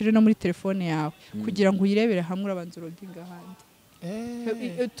machine yawe ushyire no muri telefone yawe kugira ngo uyirebere hamwe urabanza urodinga handi.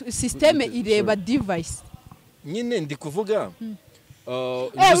 Systeme ireba device nyine ndi kuvuga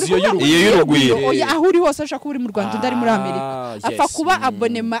iyo y'urugwiro aho uri hose ashaka uri mu Rwanda ndari muri Amerika apfa kuba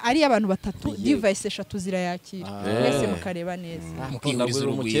abonema ari abantu batatu device 3 zirayakira mwese mukareba neza. Mukunda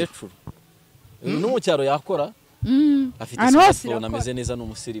umukecuru no mu cyaro yakora afite Ahantu hose smartphone irakora. ameze neza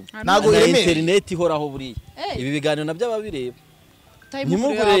n'umusirimu Ntabwo na iremeye. internet ihoraho buriya Eh. ibi biganiro nabyo ababireba Time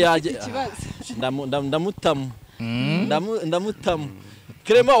nimugure yawe yaje ufite ikibazo. ndamutamu ndamutamu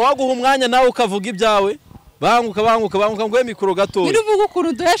Clement waguha umwanya nawe ukavuga ibyawe banguka nguhe mikoro gato Niruvuga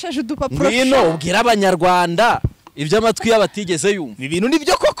ukuntu duhesheje udupapuro. ngwino ubwira abanyarwanda iby'amatwi y'abatigeze yumva ibi bintu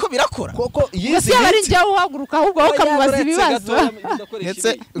nibyo koko birakora koko Gusa yaba ari njya uhaguruka ahubwo wowe ukamubaza ibibazo.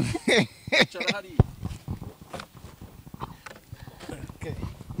 ndetse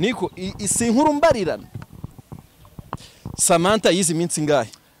niko isi nkuru mbarirana Samantha yize iminsi ngahe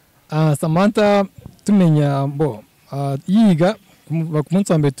Samantha tumenya yiga ku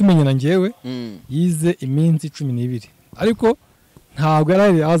munsi wa mbere tumenya na njyewe yize iminsi 12 ariko ntabwo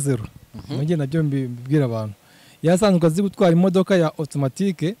yarari azero nongeye nabyo mbibwira abantu yasanzwe azi gutwara imodoka ya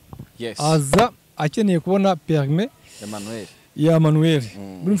automatique aza akeneye kubona permis ya manuel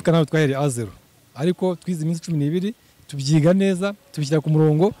burumvikana nawe twaheri azero ariko twize iminsi 12 tubyiga neza tubishyira ku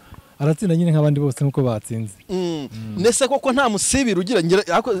murongo aratsinda nyine nk'abandi bose nkuko batsinze nese koko nta musibira ugira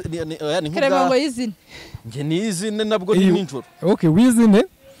ni Clement ngo yizine. nge nizine nabwo ni ninjoro okay wizine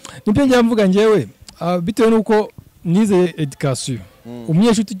nibyo njya mvuga njyewe bitewe nuko nize education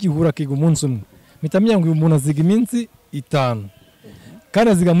umunyeshuri tugihura akiga umunsi umwe mitamenya ngo uyu muntu aziga iminsi 5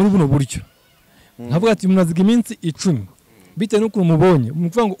 kandi aziga muri buno buryo nkavuga ati umuntu aziga iminsi 10 bitewe nuko umubonye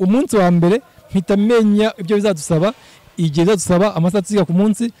mvuga ngo umunsi wa mbere mitamenya ibyo bizadusaba igihe bizadusaba amasaha tuziga ku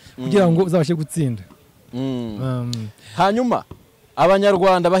munsi kugira ngo uzabashe gutsinda hanyuma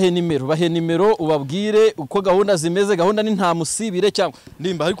abanyarwanda bahe nimero ubabwire uko gahunda zimeze gahunda ni nta musibire cyangwa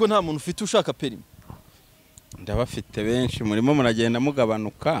ndimba ariko nta muntu ufite ushaka perimi ndabafite benshi murimo muragenda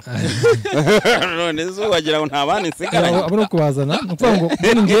mugabanuka none zo wagira ngo nta bandi nsigaranye abo no kubazana nukuvuga ngo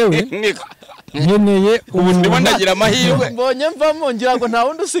mbone ngewe nkeneye ubu ndimo ndagira amahirwe mbonye mvamo ngira ngo nta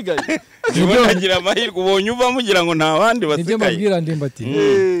wundi usigaye ndimo ndagira amahirwe ubonye uvamo ugira ngo nta bandi nibyo basigaye mbabwira ndimbati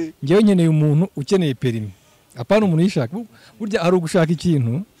ngewe nkeneye umuntu ukeneye perimi apana umuntu yishaka burya hari ugushaka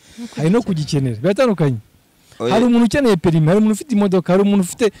ikintu hari no kugikenera biratandukanye hari umuntu ukeneye perimi hari umuntu ufite imodoka hari umuntu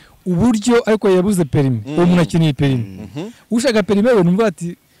ufite uburyo ariko yabuze perimi uwo muntu akeneye perimi ushaka perimi rero numva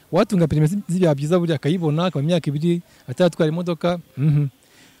ati watunga perimi zibya byiza burya akayibona akaba imyaka 2 atatwara imodoka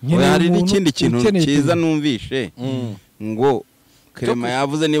hari n'ikindi kintu cyiza numvishe ngo Clement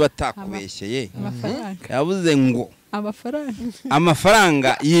yavuze niba atakubeshyeye yavuze ngo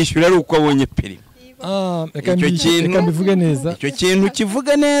amafaranga yishyura ari uko abonye perimi reka mbivuge neza icyo kintu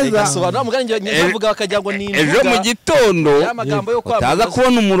kivuge neza gasobanura mugani ngiye mvuga bakajya ngo ni ejo mu gitondo utaza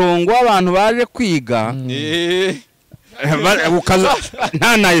kubona umurongo w'abantu baje kwiga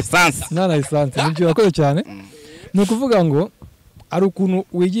nta na essence nibyo urakoze cyane ni ukuvuga ngo ari ukuntu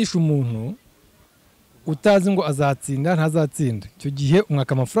wigisha umuntu utazi ngo azatsinda ntazatsinda icyo gihe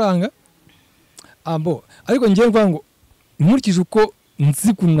umwaka amafaranga ariko ngiye mvuga ngo nkurikije uko nzi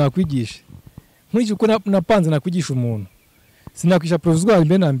ukuntu nakwigisha nkurikije uko napanze nakwigisha umuntu sinakwisha provisoire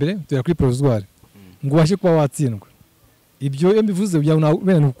mbe na mbere tujya kuri provisoire ngo ubashe kuba watsindwa ibyo iyo mbivuze kugira ngo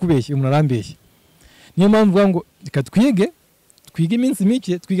bene ukubeshye umuntu arambeshye niyo mpamvu mvuga ngo reka twige iminsi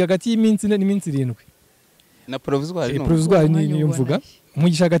mike twiga hagati y'iminsi 4 n'iminsi 7 na provisoire no provisoire niyo mvuga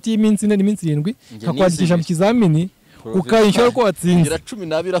umugisha hagati y'iminsi 4 n'iminsi 7 akakwandikisha mu kizamini ukayishyura ko watsinze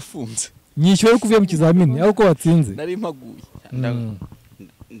 12 afunze nyishyura ko uvuye mu kizamini aho ko watsinze nari mpaguye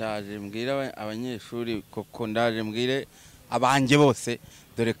ndaje mbwira abanyeshuri koko ndaje mbwire abanjye bose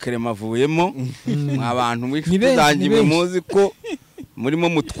dore Clement avuyemo abantu mw'izanjye muzi ko murimo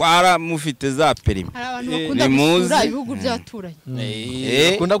mutwara mufite za perimi bakunda gusura ibihugu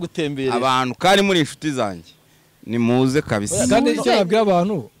byaturanye bakunda gutembera abantu kandi muri inshuti zanjye ni muze kabisa kandi icyo nabwira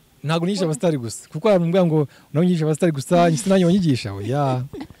abantu ntabwo nigisha abasitari gusa kuko harambwira ngo nawe nyigisha abasitari gusa nanjye wanyigisha oya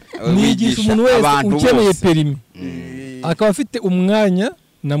nigisha umuntu wese ukeneye perimi akaba afite umwanya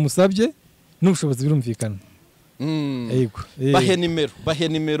namusabye n'ubushobozi birumvikana bahe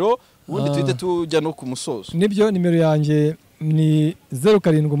nimero ubundi tuhite tujya no ku musozo nibyo nimero yanjye ni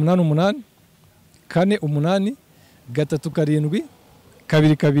 0788 48 3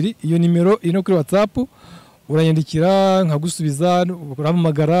 7 iyo nimero iri no kuri WhatsApp uranyandikira nkagusubiza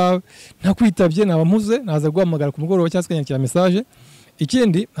uramamagara ntakwitabye nabamuze naza guhamagara ku mugoroba cyangwa kanyakira message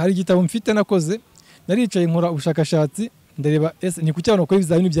ikindi hari igitabo mfite nakoze naricaye nkora ubushakashatsi ndareba ni kuki abantu bakora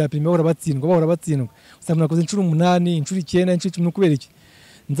ibizamini bya perimi bahora batsindwa usanga nakoze inshuro 8 inshuro 9 inshuro 10 kubera iki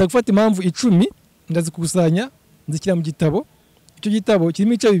nza gufata impamvu 10 ndazikusanya nzikira mu gitabo icyo gitabo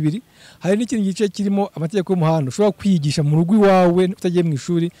kirimo ibice 2 hari n'ikindi gice kirimo amategeko y'umuhanda ushobora kwiyigisha mu rugo iwawe utagiye mu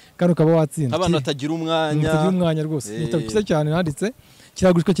ishuri kandi ukaba watsinda abantu batagira umwanya rwose igitabo cyiza cyane nanditse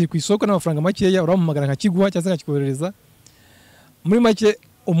kiragurishwa kiri ku isoko n'amafaranga makeya urampamagara nkakiguha cyangwa nkakikoherereza muri make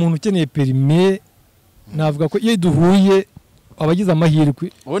umuntu ukeneye perimi navuga ko iyo duhuye abagize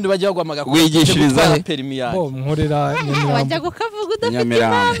amahirwe ubundi bajya bagwamaga wigishiriza perimi yawe bo nkorera Nyamirambo wajya gukavuga udafite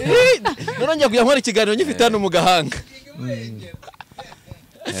Nyamirambo. impamvu none njya kujya nkora ikiganiro ngifite hano mu gahanga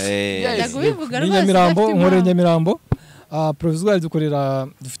wajya kubivuga ni rwose Nyamirambo udafite nkorera impamvu. Nyamirambo provisoire dukorera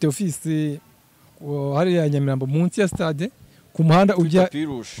dufite office hariya Nyamirambo munsi ya stade ku muhanda ujya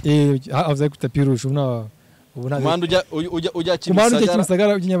avuze ku tapirusha ubu umuhanda ujya ku muhanda ujya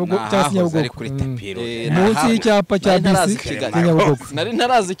Kimisagara ujya Nyabugogo cyangwa se Nyabugogo munsi y'icyapa cya bisi Nyabugogo nari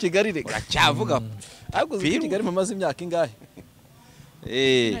ntarazi Kigali reka cyavuga ariko uzi Kigali mamaze imyaka ingahe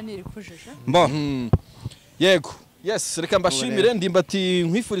Niri kujeje. mbo yego yes reka mbashimire ndimbati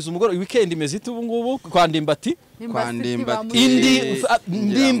nkwifuriza umugoro weekend imeze ite ubu ngubu kwa ndimbati Kwa Ndimbati.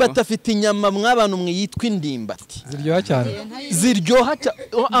 ndimbati afite inyama mw'abantu mwe yitwa indimbati ziryoha cyane ziryoha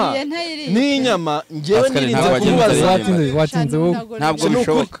ni inyama ngewe nirinze kumubaza watinze wowe ntabwo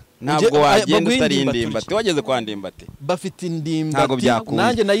bishoboka ntabwo wagenda utari indimbati wageze kwa ndimbati bafite ntabwo indimbati byakunda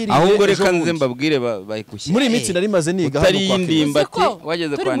nanjye nayiriye ahubwo reka nze mbabwire bayikushye muri iyi minsi nari maze niga utari hano kwa indimbati Siko, wageze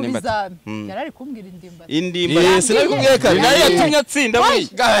turi kwa muri ndimbati zami. Yarari kumbwira indimbati. indimbati sinabikubwiye kare nayo yatumye atsinda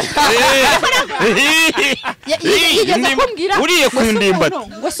Yigeze kumbwira uriye ku ndimbati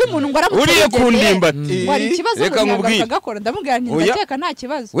ngo se umuntu ngo aramutse uriye ku ndimbati wari ikibazo Reka nkubwire. agakora ndamubwira nti Oya. ndakeka nta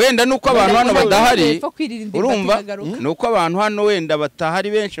kibazo. wenda nuko abantu hano badahari Epfo kwirira indimbati urumva ikagaruka. nuko abantu hano wenda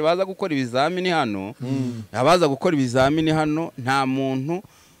batahari benshi baza gukora ibizamini hano abaza gukora ibizamini hano nta muntu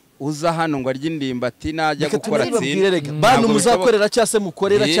uza hano ngo arye indimbati najya gukora tsinde bantu muzakorera cyangwa se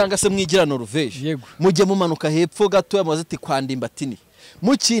mukorera cyangwa se mwigira Norvege Yego. mujye mumanuka hepfo gato y'amazi ati kwa ndimbati ni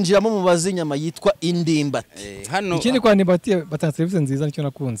mukinjiramo mubaze inyama yitwa indimbati hano ikindi kwa Ndimbati batanga serivisi nziza nicyo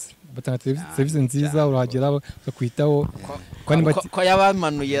nakunze batanga serivisi nziza urahagera bakakwitaho kwa Ndimbati ko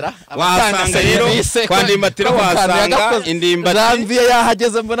yabamanuyera wasanga rero kwa ndimbati wasanga indimbati Janvier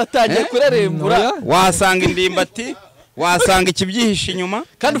yahageze mbona atangiye kurerembura wasanga indimbati wasanga ikibyihishe inyuma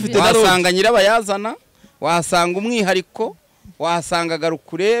kandi ufite na wasanga nyirabayazana wasanga umwihariko wasanga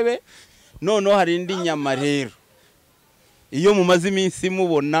garukurebe noneho hari indi nyama rero iyo mumaze iminsi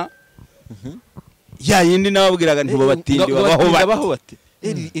mubona ya yindi nababwiraga ntibabatindi babaho bati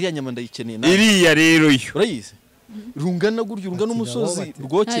iriya nyama ndayikeneye nawe iriya rero yo urayizi rungana gurya urungana umusozi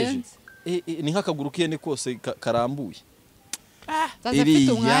rwokeje ni nk'akaguru k'ihene kose karambuye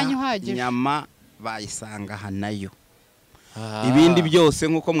Afite umwanya uhagije. nyama bayisanga aha nayo ibindi byose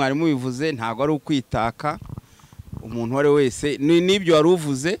nk'uko mwari mubivuze ntabwo ari ukwitaka umuntu wari wese n'ibyo wari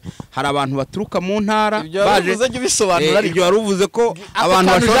uvuze hari abantu baturuka mu ntara baje bisobanura ibyo wari uvuze ko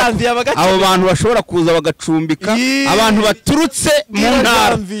abo bantu bashobora kuza bagacumbika abantu baturutse mu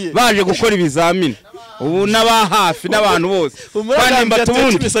ntara baje gukora ibizamini ubu n'aba hafi n'abantu bose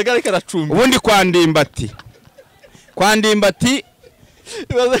ubundi kwa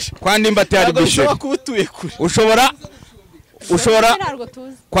ndimbati hari bisheri ushobora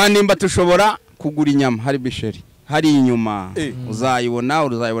kwa ndimbati ushobora kugura inyama hari bisheri hari inyuma uzayibona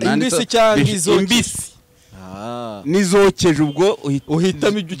imbisi cyangwa imbisi nizokeje ubwo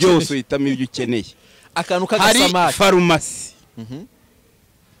uhitamo ibyo byose uhitamo ibyo ukeneye akantu k'agasamaki hari farumasi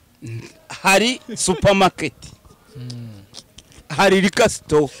hari supermarket hari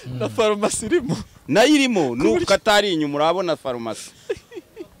rikasito na farumasi irimo nayo irimo nuko atari inyuma urabona farumasi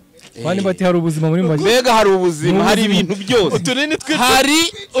kwa Ndimbati hari ubuzima muri make mbega hari ubuzima hari ibintu byose utunini hari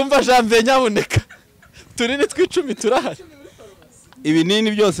umva Janvier nyaboneka utunini tw'icumi turahari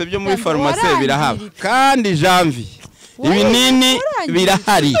ibinini byose byo muri farumasi birahaba kandi Janvier ibinini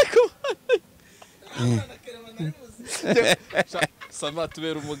birahari sama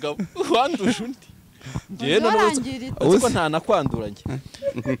tubera umugabo wanduje undi ngiye none uko nta nakwanduranye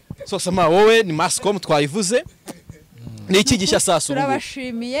so sama wowe ni Mascom twayivuze ni iki gishya sasa ubu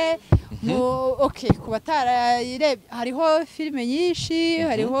turabashimiye okay ku batarayire hariho filime nyinshi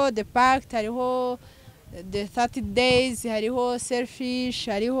hariho The Pact hariho The 30 Days hariho Selfish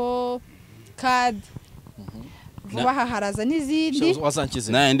hariho Card vuba haraza n'izindi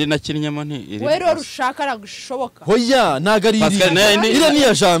wazankize na ndi nakinyemo nti wero rushaka ragushoboka hoya naga iriya ni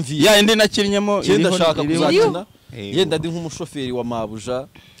ya Janvier ya ndi nakinyemo yenda shaka kuzakina yenda ndi nk'umushoferi wa mabuja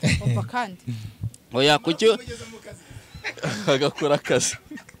umva kandi hoya kucyo agakora akazi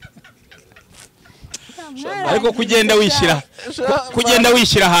ariko kugenda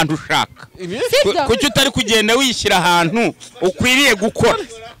wishyira ahantu ushaka kucyo utari kugenda wishyira ahantu ukwiriye gukora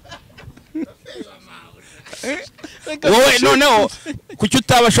wowe noneho kucyo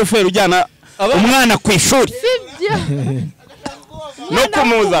utaba shoferi ujyana umwana ku ishuri no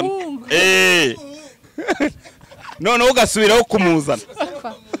kumuzana noneho ugasubiraho kumuzana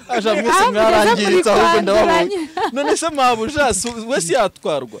aja mwese mwarangiritse ahubwo ndababonye none se mabuja wese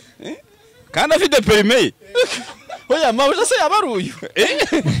yatwarwa kandi afite perime. Oya mabuja se yabaruyu.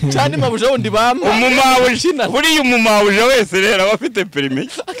 Cyane mabuja wundi bamba. Umumawuje buriya umumawuje wese rero aba afite perime.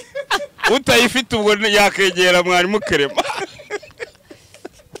 Utayifite ubwo yakegera mwarimu Clement.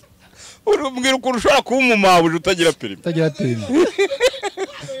 Urubwira ukuntu ushobora kuba umumawuje utagira perime.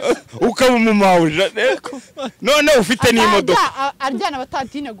 Ukaba umumawuje none ufite n'imodoka. Aryana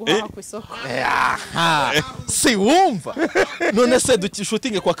batatine guhaha ku isoko. Si wumva. None se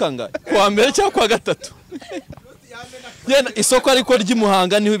dukishutinge kwa kangahe? Kwa mbere cyangwa kwa gatatu? Yena isoko ariko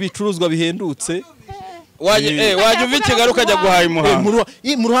ry'Imuhanga niho ibicuruzwa bihendutse. Waje uva Kigali ukajya guhaha Imuhanga.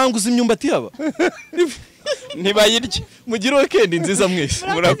 Muruhanga uzi imyumbati yaba? Ntibayirye. Mugire weekend nziza mwese.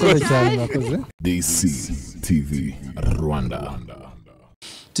 Murakoze cyane murakoze. DCTV Rwanda.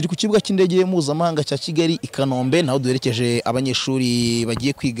 Turi ku kibuga cy'indege mpuzamahanga cya Kigali i Kanombe naho duherekeje abanyeshuri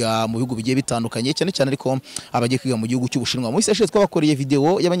bagiye kwiga mu bihugu bigiye bitandukanye cyane cyane ariko abagiye kwiga mu gihugu cy'Ubushinwa. Muri session twabakoreye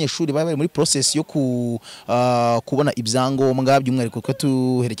video y'abanyeshuri bari muri process yo kubona ibyangombwa by'umwihariko ko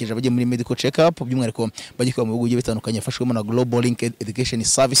tuherekeje abagiye muri medical check up by'umwihariko bagiye kwiga mu bihugu bigiye bitandukanye yafashwemo na Global Link Education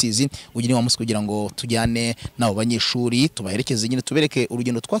Services ugini wa musi kugira ngo tujyane nabo banyeshuri tubaherekeze nyine tubereke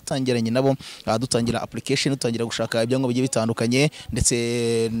urugendo twatangiranye nabo dutangira application dutangira gushaka ibyangombwa bigiye bitandukanye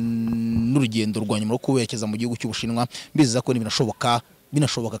ndetse n'urugendo rwanyuma rwo kuberekeza mu gihugu cy'Ubushinwa bizeza ko binashoboka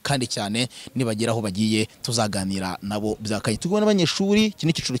kandi cyane nibagera aho bagiye tuzaganira nabo byakanye tugubona abanyeshuri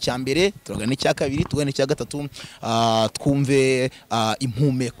kino cyiciro cya mbere turagana icya kabiri tugana icya gatatu twumve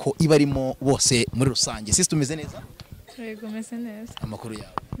impumeko ibarimo bose muri rusange sisi tumeze neza yego meze neza amakuru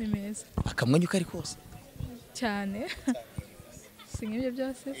yawe ni meza akamwanyu kari kose cyane singibyo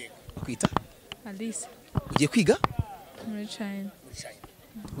byose kwita Alice ugiye kwiga muri China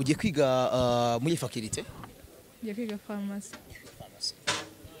ugiye kwiga muri faculty ugiye kwiga pharmacy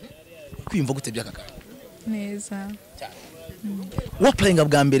kwimva gute byakaka neza waplayinga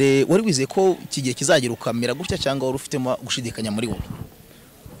bwa mbere wari wizeye ko kigiye kizagera ukamera gutya cyangwa wari ufitemo gushidikanya muri wowe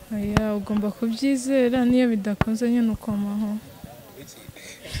oya ugomba kubyizera niyo bidakunze nyine ukomaho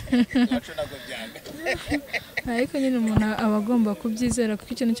ariko nyine umuntu aba agomba kubyizera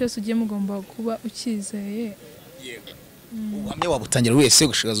kuko ikintu cyose ugiye mugomba kuba ukizeye uhamye wabutangira wese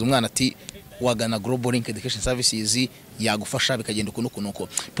gushigaza umwana ati wagana Global Link Education Services yagufasha bikagenda uko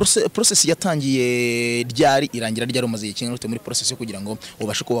process yatangiye ryari irangira ryari umaze ikintu muri process yo kugira ngo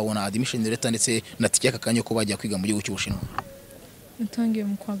ubashe kubabona admission letter ndetse na tike akakanyo ko bajya kwiga mu gihugu cy'Ubushinwa natangiye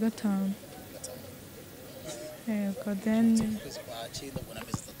mu kwa gatanu then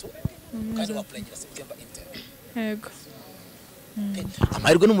yego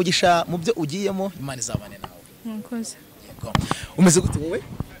amahirwe n'umugisha mu byo ugiyemo Imana izabane nawe mwakoze umeze gute wowe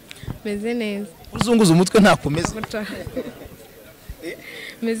meze neza uzunguza umutwe ntakomeze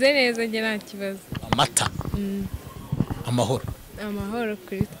meze neza nge nta kibazo amata amahoro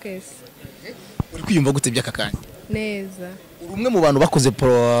kuri twese uri kwiyumva gute by'aka kanya neza uri umwe mu bantu bakoze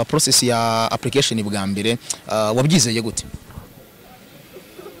process ya application bwa mbere wabyizeye gute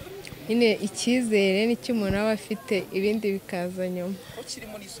nyine icyizere nicyo umuntu aba afite ibindi bikaza nyuma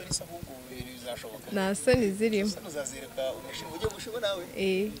nta soni zirimo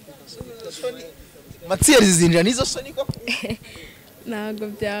matsiyeri zizinjira n'izo soni koko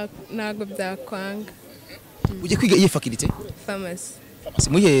ntabwo byakwanga ujye kwiga iyi faculty pharmacy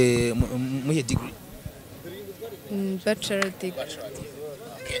muhe degree bachelor degree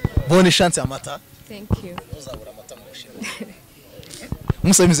bonne chance amata thank you uzabura amata mu Bushinwa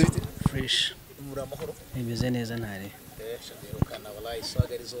musabimize bite fresh muri amahoro imeze neza ntare kana wallahi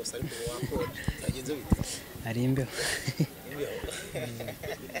swagari zose ariko wakora yagenze bite ari imbeho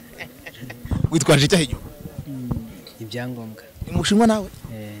witwaje icyahe inyuma ibyangombwa ni mu Bushinwa nawe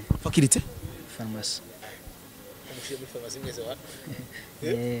faculty pharmacy umushinwa pharmacy mweze wa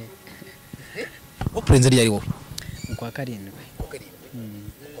wapurenze ryari wowe mu kwa karindwi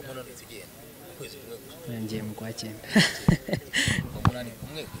ngiye mu kwa cyenda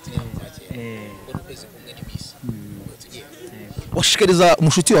washikariza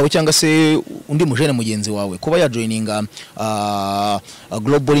umushuti wawe cyangwa se undi mujene mugenzi wawe kuba ya joininga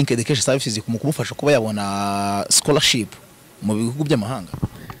Global Link Education Services kumufasha kuba yabona scholarship mu bihugu by'amahanga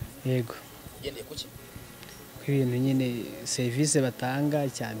yego gendeye kuki kwibintu nyine service batanga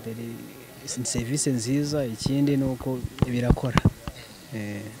cyambere service nziza ikindi nuko birakora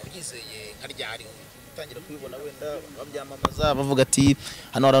kugizeye nka ryari utangira kubibona wenda babyamamaza bavuga ati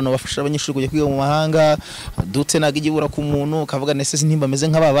hano abantu bafasha abanyeshuri kujya kwiga mu mahanga dute naga igibura ku muntu kavuga nese ntimba meze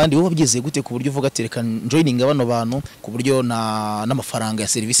nk'ababandi wowe byizeye gute ku buryo uvuga ati reka joining abano bantu ku buryo n'amafaranga ya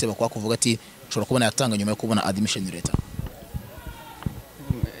service bakwa kuvuga ati nshobora kubona yatanga nyuma yo kubona admission letter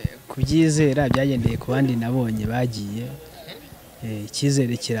kubyizera byagendeye ku bandi nabonye bagiye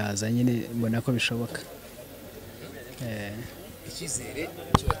icyizere kiraza nyine mbona ko bishoboka. icyizere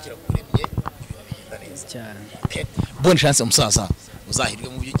kiba kirakuremye bigenda neza cyane. bonne chance umusaza uzahirwe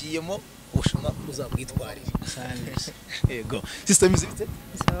mu byo ugiyemo ubushima uzabwitwarira yego system izibite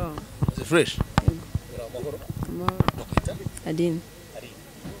Sawa. fresh ura amahoro bakwita Adine.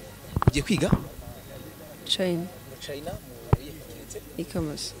 ugiye kwiga China. China mu yifite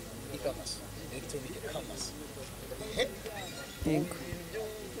E-commerce. e-commerce electronic commerce Yego.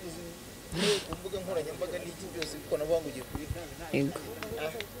 kumbuga nkoranyambaga n'iki byose ikoranabuhanga ugiye kubiga Yego.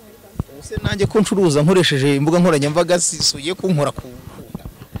 ubuse nanjye ko ncuruza nkoresheje imbuga nkoranyambaga sisuye kunkora ku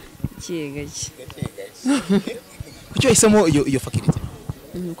Kiga. kucyo hisemo iyo faculty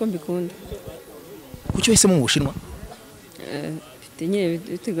Uko mbikunda. kucyo hisemo mu Bushinwa Mfite nyine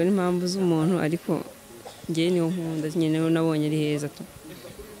biterwa n'impamvu z'umuntu ariko njye niyo nkunda nyine nabonye ari heza tu.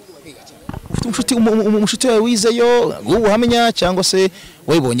 ufite umushuti wawe wizeyo ubuhamya cyangwa se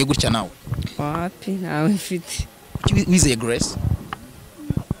wayibonye gutya nawe Wapi nawe mfite. wizeye Grace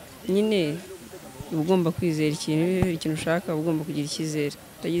Nyine ugomba kwizera ikintu ushaka, ugomba kugira icyizere.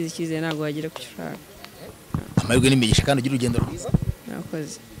 Utagize icyizere ntabwo wagera ku cyo ushaka. amahirwe n'imigisha kandi ugira urugendo rwiza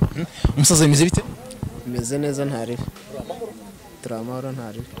Nakoze. umusaza bimeze bite Meze neza ntari. Turamahoro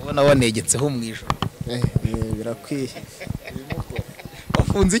ntari. ubona wanegetseho mu ijoro Birakwiye.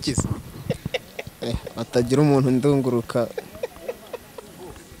 wafunze iki se Atagira umuntu ndunguruka.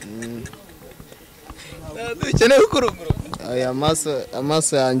 dukeneye kurunguruka Aya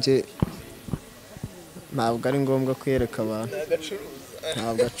amaso yanjye ntabwo ari ngombwa kwereka abantu.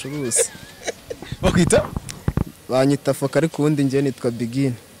 Ntabwo acuruza. bakwita Banyita Foka ariko ubundi njye nitwa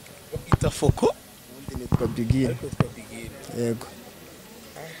Begin. bakwita Foko Ubundi nitwa Begin. Yego.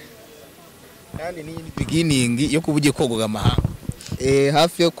 kandi ni beginning yo kuba ugiye kogoga amahanga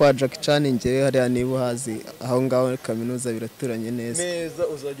Hafi yo kwa Jack Chan njye hariya niba uhazi aho ngaho kaminuza biraturanye neza. neza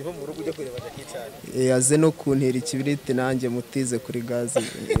uzajya uva mu rugo ujya kureba Jack Chan Yaze no kuntera ikibiriti nanjye mutize kuri gazi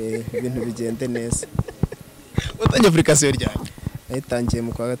ibintu bigende neza. watangiye application ryanjye Nayitangiye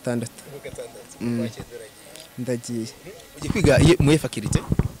mu kwa gatandatu. Ndagiye. ugiye kwiga mu faculty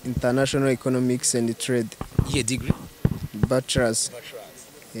International Economics and Trade. iye degree Bachelor's.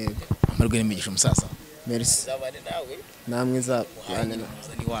 Yego. amahirwe n'imigisha umusaza Merci. zabane nawe Namwe za yani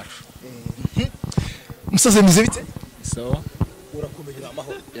ni wacu umusaza bimeze bite Sawa. urakomeye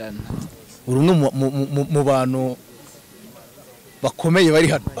amahoro Yani. uri umwe mu bantu bakomeye bari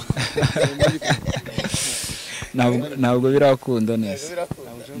hano Ntabwo birakunda neza.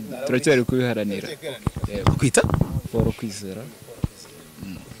 Turacyari kubiharanira. kwita Paul Kwizera.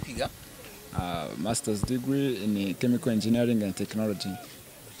 kwiga Master's degree in chemical engineering and technology.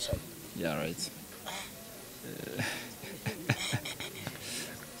 Yeah, right.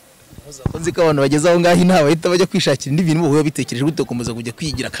 nzi ko abantu bageze aho ngaho inama bahita bajya kwishakira indi bintu wowe bitekereje gute ukomeza kujya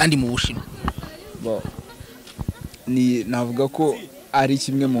kwigira kandi mu Bushinwa Navuga ko ari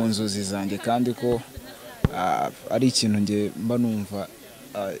kimwe mu nzozi zanjye kandi ko ari ikintu nge mba numva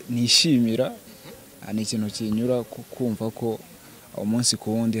nishimira, ni ikintu kinyura kumva ko umunsi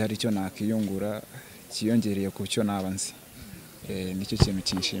ku wundi hari icyo nakiyungura kiyongereye ku cyo naba nzi. Nicyo kintu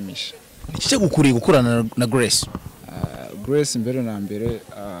kinshimisha. Iki cyo gukuriye gukorana na Grace Grace mbere na mbere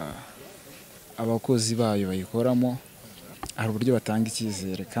abakozi bayo bayikoramo hari uburyo batanga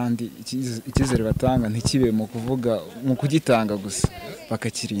icyizere kandi icyizere batanga ntikibe mu kuvuga mu kugitanga gusa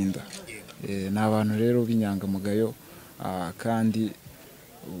bakakirinda. Ni abantu rero b'inyangamugayo kandi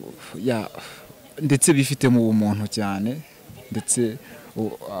ndetse bifitemo ubumuntu cyane ndetse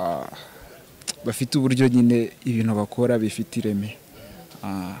bafite uburyo nyine ibintu bakora bifite ireme.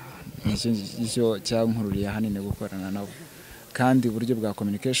 Nicyo cyankururiye ahanini gukorana nabo kandi uburyo bwa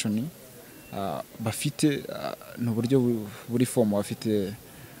communication bafite n'uburyo buri form bafite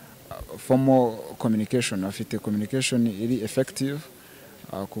formal communication, bafite communication iri effective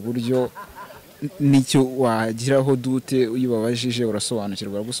ku buryo nicyo wagiraho dute uyibabajije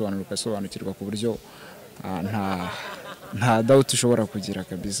urasobanukirwa ugasobanukirwa ku buryo nta doubt ushobora kugira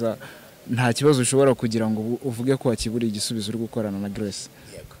kabisa, nta kibazo ushobora kugira ngo uvuge ko wakiburiye igisubizo uri gukorana na Grace.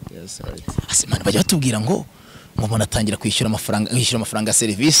 Yes, right. Asimana bajya batubwira ngo umuntu atangira kwishyura amafaranga ya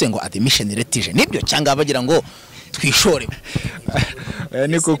service ngo admission retije nibyo cyangwa bagira ngo twishore.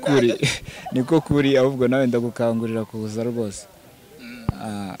 Niko kuri ahubwo nawe ndagukangurira kuza rwose.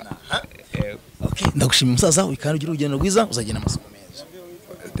 Okay, ndagushimira umusaza ukandi ugira urugendo rwiza uzagenda amasomo meza.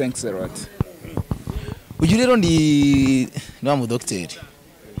 Thanks a lot. Uyu rero ni mu docteur.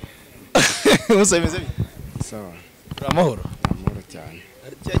 Musabimeze bite? Sawa. Amahoro. Amahoro cyane.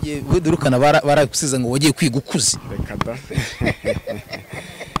 Cyagiye wedurukana baragusize ngo wagiye kwiga ukuze. Reka da.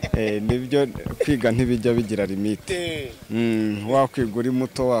 nibyo kwiga ntibijya bigira limite wakwiga uri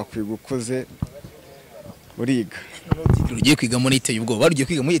muto wakwiga ukuze uriga ugiye kwiga muri iteye ubwoba ugiye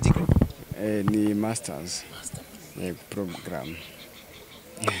kwiga muri degree ni masters program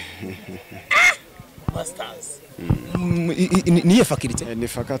niye faculty ni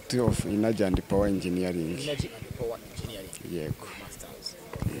faculty of energy and power engineering yego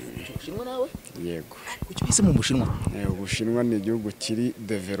Ubushinwa nawe yego kuki bise mu Bushinwa Ubushinwa ni igihugu kiri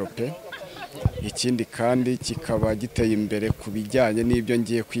develope ikindi kandi kikaba giteye imbere ku bijyanye n'ibyo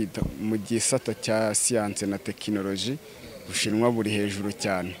ngiye kwita mu gisata cya science na technology Ubushinwa buri hejuru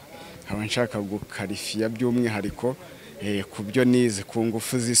cyane nkaba nshaka gukarifiya by'umwihariko ku byo nize ku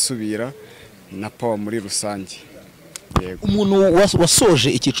ngufu zisubira na power muri rusange yego umuntu wasoje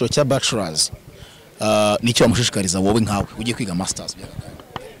icyiciro cya bachelors nicyo bamushishikariza wowe nkawe ugiye kwiga masters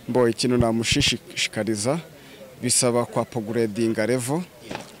mbo ikintu namushishikariza bisaba kwa upgrading level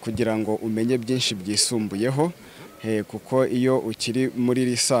kugira ngo umenye byinshi byisumbuyeho kuko iyo ukiri muri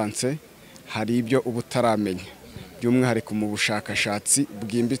lisanse hari ibyo ubutaramenya by'umwihariko mu bushakashatsi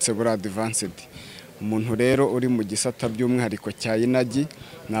bwimbitse buri advanced umuntu rero uri mu gisata by'umwihariko cya energy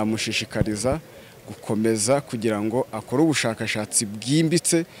namushishikariza gukomeza kugira ngo akore ubushakashatsi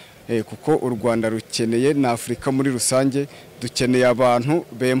bwimbitse kuko u Rwanda rukeneye na Afrika muri rusange dukeneye abantu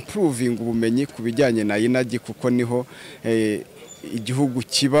b'improving ubumenyi ku bijyanye na energy kuko niho igihugu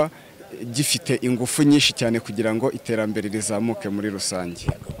kiba gifite ingufu nyinshi cyane kugira ngo iterambere rizamuke muri rusange.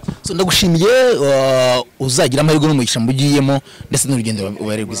 So ndagushimiye uzagira amahirwe n'umugisha mbugiyemo ndetse n'urugendo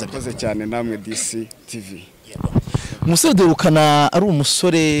ubare rwiza byakoze cyane namwe DC TV. Umusore Urukana ari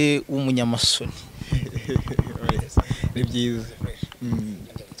umusore w'umunyamasoni. Ni byiza.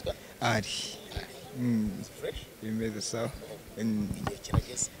 Ari. Bimeze sawa.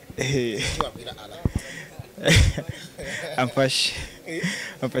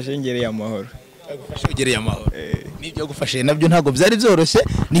 Amfashe ngereye amahoro. Ugereye amahoro. Nibyo gufashe nabyo ntago byari byoroshye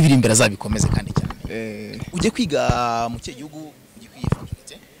n'ibiri imbere azabikomeze kandi cyane. Ujye kwiga mu cyo gihugu ugiye kwiga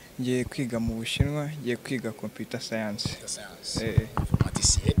faculty? Ngiye kwiga mu Bushinwa, ngiye kwiga computer science.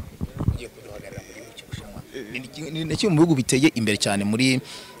 Informaticien. Ugiye kuduhagarara muri cyo Bushinwa. Ni cyo mu bihugu biteye imbere cyane muri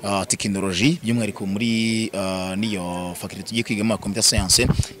technology by'umwihariko muri niyo faculty tugiye kwiga mu computer science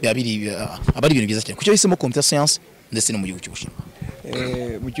byabiri abari ibintu byiza cyane. Kucyo hisemo computer science ndetse no mu gihugu cy'Ubushinwa.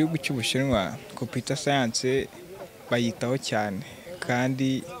 Mu gihugu cy'Ubushinwa computer science bayitaho cyane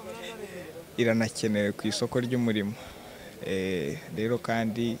kandi iranakenewe ku isoko ry'umurimo. Rero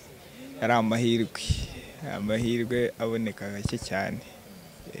kandi ari amahirwe aboneka gake cyane.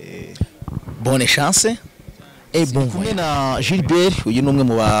 Bonne chance. Kumwe na Gilbert uyu numwe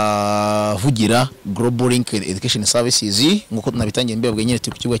mu bavugira Global Link Education Services nkuko tunabitangiye mbebwe nyine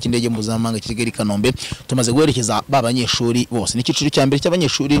ku kibuga cy'indege mpuzamahanga Kigali Kanombe tumaze guherekeza babanyeshuri bose n'ikiciro cya mbere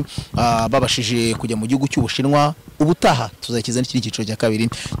cy'abanyeshuri babashije kujya mu gihugu cy'Ubushinwa ubutaha tuzakiza n'ikindi cyiciro cya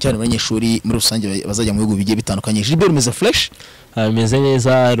kabiri cyane abanyeshuri muri rusange bazajya mu bihugu bigiye bitandukanye. Gilbert umeze fresh ameze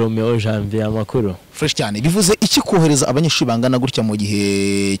neza. Romeo Janvier amakuru fresh cyane. Bivuze iki kohereza abanyeshuri bangana gutya mu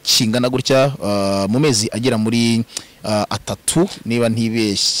gihe kingana gutya mu mezi agera muri atatu niba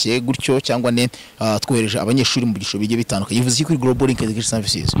ntibeshye gutyo cyangwa ne twohereje abanyeshuri mu byiciro bigiye bitandukanye. Bivuze iki kuri Global Link Education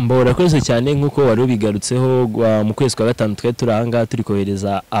Services? Mbora koze cyane nkuko wari ubigarutseho mu kwezi kwa gatanu twe turanga turi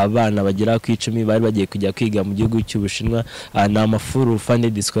kohereza abana bagera ku 10 bari bagiye kujya kwiga mu gihugu cy'Ubushinwa na amafuru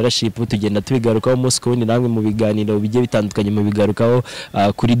funded scholarship tugenda tubigarukaho umunsi kundi namwe mu biganiro bigiye bitandukanye mu bigarukaho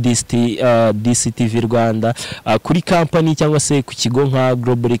kuri DCTV Rwanda kuri company cyangwa se ku kigo nka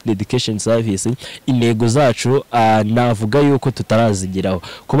Global Link Education Service. Intego zacu navuga yuko tutarazigiraho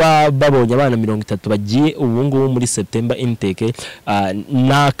kuba babonye abana 30 bagiye ubungubu muri September intake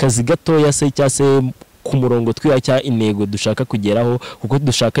nakazi gatoya se cyase ku murongo twiyacya intego dushaka kugeraho kuko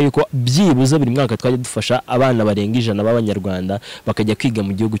dushaka yuko byibuze buri mwaka twaje dufasha abana barenga 100 b'abanyarwanda bakajya kwiga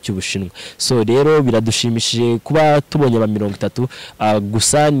mu gihugu cy'Ubushinwa. So rero biradushimishije kuba tubonye aba 30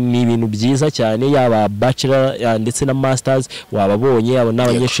 gusa ni ibintu byiza cyane yaba bachelor ndetse na masters wababonye abo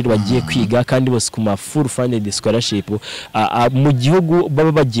n'abanyeshuri bagiye kwiga kandi bose ku ma full funded scholarship mu gihugu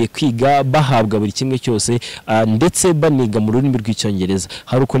baba bagiye kwiga bahabwa buri kimwe cyose ndetse baniga mu rurimi rw'icyongereza.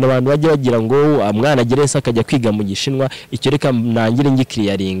 Hari ukuntu abantu bajya bagira ngo mwana gereza akajya kwiga mu Gishinwa icyo reka nangire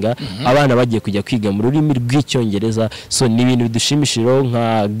ngikiriyaringa abana bagiye kujya kwiga mu rurimi rw'icyongereza. So ni ibintu bidushimishiro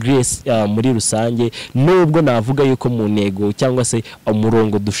nka Grace muri rusange nubwo navuga yuko mu ntego cyangwa se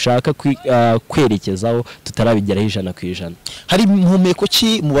umurongo dushaka kwerekezaho tutarabigeraho 100%. Hari impumeko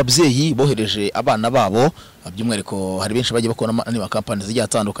ki mu babyeyi bohereje abana babo by'umwihariko hari benshi bagiye bakora n'ama companies zigiye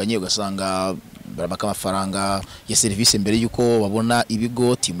atandukanye ugasanga barabaka amafaranga ya serivisi mbere yuko babona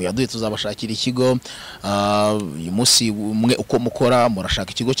ibigo timu yaduye tuzabashakira ikigo uyu munsi umwe uko mukora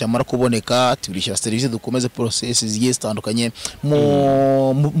murashaka ikigo cyamara kuboneka turishyira serivisi dukomeze process zigiye zitandukanye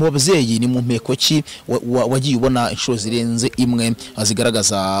mu babyeyi ni mu mpeko ki wagiye ubona inshuro zirenze imwe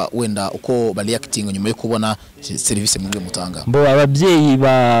azigaragaza wenda uko bari acting nyuma yo kubona serivisi mwebwe mutanga mbo ababyeyi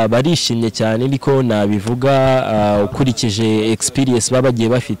barishimye cyane niko nabivuga ukurikije experience babagiye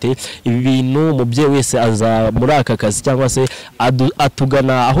bafite ibi bintu umubyeyi wese aza muri aka kazi cyangwa se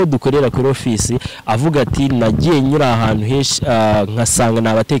atugana aho dukorera kuri office avuga ati nagiye nyura ahantu henshi nkasanga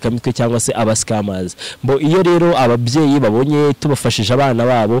nabateka mitwe cyangwa se abascammers mbo iyo rero ababyeyi babonye tubafashije abana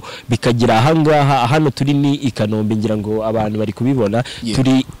babo bikagira ahangaha hano turi ni ikanombe ngira ngo abantu bari kubibona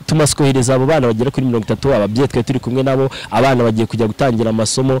turi tumaskohereza abo bana bagera kuri 30 ababyeyi twe turi kumwe nabo abana bagiye kujya gutangira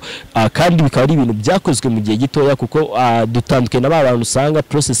amasomo kandi bikaba ari ibintu byakozwe mu gihe gitoya kuko dutanduke na abantu usanga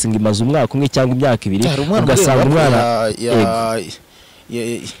processing imaze umwaka umwe cyangwa imyaka ibiri ugasanga umwana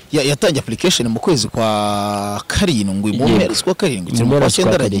yatangiye application mu kwezi kwa karindwi mu mpera kwa karindwi mu kwa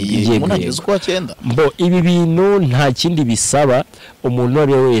 9 aragiye mu ntangiriro kwa 9 mbo ibi bintu nta kindi bisaba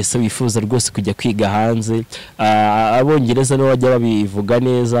umuntu wese wifuza rwose kujya kwiga hanze abongereza no bajya babivuga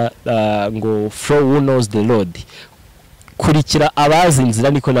neza ngo flow who knows the road kurikira abazi inzira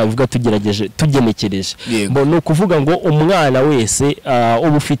niko nabivuga tugerageje tugenekereje no kuvuga ngo umwana wese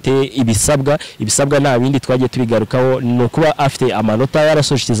uba ufite ibisabwa nta bindi twagiye tubigarukaho no kuba afite amanota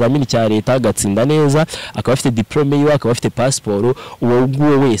yarasoje ikizamini cya leta agatsinda neza akaba afite diplome yiwe akaba afite passport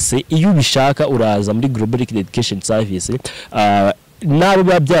uwo wese iyo ubishaka uraza muri Global Education Service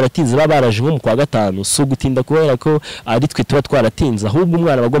nabo byaratinze babaraje nko mu kwa gatanu so gutinda kubera ko ari twe tuba twaratinze ahubwo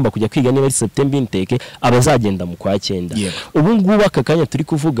umwana bagomba kujya kwiga niba ari September intake abazagenda mu kwa 9 ubu ngubu akakanya turi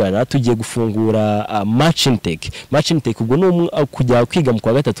kuvugana tugiye gufungura March intake ubwo no kujya kwiga mu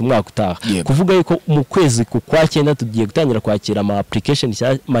kwa gatatu mwaka utaha kuvuga yuko mu kwezi ku kwa 9 tugiye gutangira kwakira ama application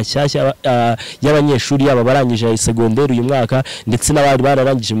mashyashya y'abanyeshuri yaba barangije secondaire uyu mwaka ndetse n'abari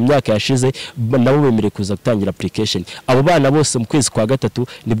bararangije mu myaka yashize nabo bemere kuza gutangira application abo bana bose mu kwezi kwa gatatu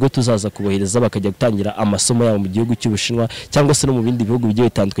nibwo tuzaza kubohereza bakajya gutangira amasomo yabo mu gihugu cy'Ubushinwa cyangwa se no mu bindi bihugu bigiye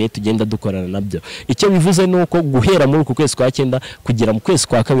bitandukanye tugenda dukorana nabyo icyo bivuze nuko guhera muri ku kwezi kwa 9 kugera mu kwezi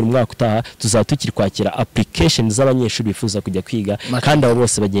kwa 2 mwaka utaha tuzatukiri kwakira application z'abanyeshuri bifuza kujya kwiga kandi abo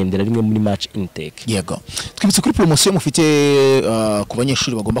bose bagendera rimwe muri March intake yego twibutse kuri promotion mufite ku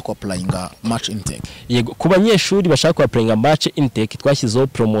banyeshuri bagomba ku applyinga March intake yego ku banyeshuri bashaka ku applyinga March intake twashyizeho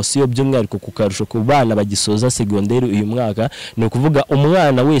promotion by'umwihariko ku karusho ku bana bagisoza secondaire uyu mwaka no kuvuga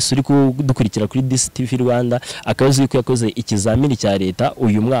umwana wese uri kudukurikira kuri DCTV Rwanda akazi ko yakoze ikizamini cya leta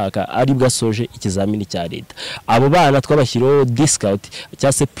uyu mwaka ari bwasoje ikizamini cya leta abo bana twabashyiraho discount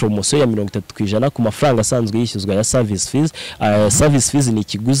cyase promotion ya 30% ku mafaranga asanzwe yishyuzwa ya service fees ni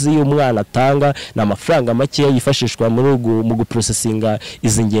ikiguzi umwana atanga na amafaranga make yifashishwa mu guprocessinga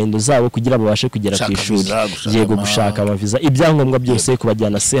izi ngendo zabo kugira babashe kugera ku ishuri yego gushaka amaviza ibyangombwa byose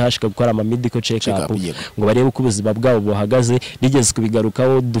kubajyana CH gukora ama medical check up ngo barebe uko ubuzima bwabo buhagaze nigeze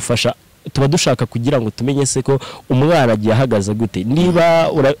kubigarukaho dufasha tuba dushaka kugira ngo tumenye se ko umwana agiye ahagaze gute niba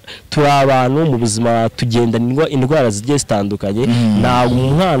turi abantu mu buzima tugenda indwara zigiye zitandukanye nta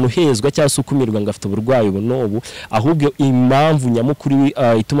umwana uhezwa cyangwa se ukumirwa ngo afite uburwayi ubu ahubwo impamvu nyamukuru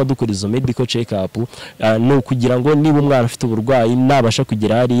ituma dukora izo medical check up no kugira ngo niba umwana afite uburwayi nabasha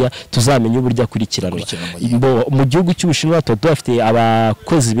kugera hariya tuzamenye uburyo akurikiranwa mu gihugu cy'Ubushinwa tuba dufite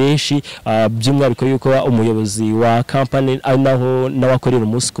abakozi benshi by'umwihariko yuko umuyobozi wa company naho nawakorera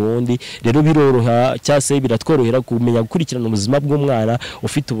umunsi ku wundi rero biroroha cyase biratworohera kumenya gukurikirana ubuzima bw'umwana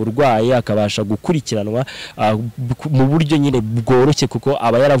ufite uburwayi akabasha gukurikiranwa mu buryo nyine bworoshye kuko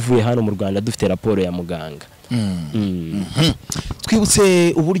aba yaravuye hano mu Rwanda dufite raporo ya muganga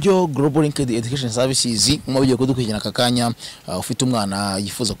twibutse uburyo Global Education Services mu buryo ko dukurikirana akakanya ufite umwana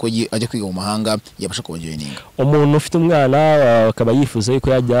yifuza ko ajya kwiga mu mahanga yabasha kubajoininga umuntu ufite umwana akaba yifuza yuko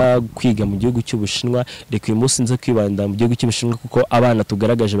yajya kwiga mu gihugu cy'Ubushinwa reka uyu munsi nze kwibanda mu gihugu cy'Ubushinwa kuko abana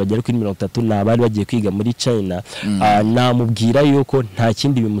tugaragaje bagera kuri 30 n'abari bagiye kwiga muri China namubwira yuko nta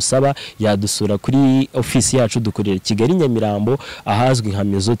kindi bimusaba yadusura kuri office yacu dukorera Kigali Nyamirambo ahazwi nka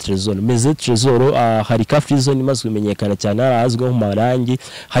Maison Trésor hari zone maze kumenyekana cyane arazwe mu marangi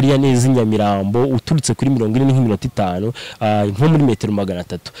hariya neza Nyamirambo uturutse kuri 45 nko muri metero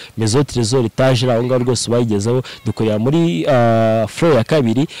 300 Maison Trésor etage aho ngaho rwose bayigezaho dukorera muri floor ya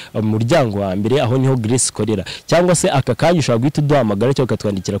kabiri umuryango wa mbere aho niho Grace korera cyangwa se aka kanya ushobora guhita duhamagara cyangwa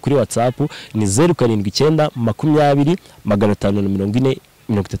katwandikira kuri WhatsApp ni 0790 20 540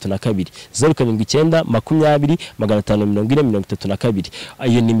 32 079 20 540 32.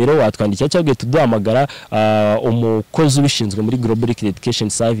 Iyo nimero watwandikira cyangwa tuduhamagara umukozi ubishinzwe muri Global Education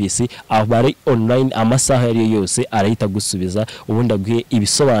Service abari online amasaha yari yose arahita gusubiza ubundi aguhe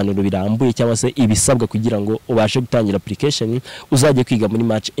ibisobanuro birambuye cyangwa se ibisabwa kugira ngo ubashe gutangira application uzajye kwiga muri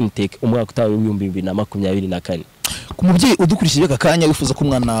match intake umwaka utawe w'2024. Ku mubyeyi udukurikije aka kanya wifuza ko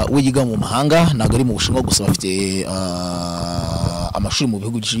umwana we yiga mu mahanga ntago ari mu Bushinwa gusa bafite amashuri mu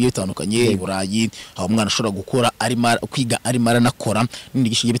bihugu byinshi bitandukanye i Burayi aho umwana ashobora gukora kwiga arimo aranakora n'indi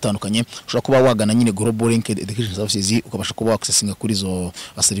gishingiye bitandukanye ushobora kuba wagana nyine Global Education Services ukabasha kuba accessinga kuri zo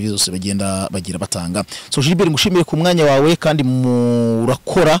services zose bagenda bagira batanga. So Gilbert ngushimire ku mwanya wawe kandi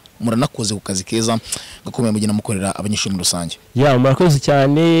murakora muranakoze ku kazi keza gakomeye mugenda mukorera abanyeshuri muri rusange. Murakoze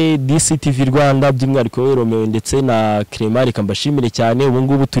cyane DCTV Rwanda by'umwihariko Romeo ndetse na Clement reka mbashimire cyane. Ubu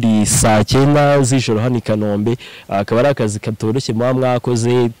ngubu turi saa 9 z'ijoro hano i Kanombe, akaba ari akazi katoroshye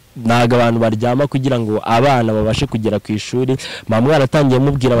mwakoze naga abantu baryama kugira ngo abana babashe kugera ku ishuri. Mwaratangiye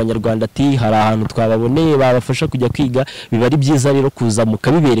mubwira abanyarwanda ati hari ahantu twababoneye babafasha kujya kwiga, biba ari byiza rero kuza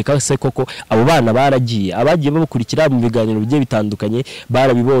mukabibereka se koko abo bana baragiye abagiye babukurikira mu biganiro bigiye bitandukanye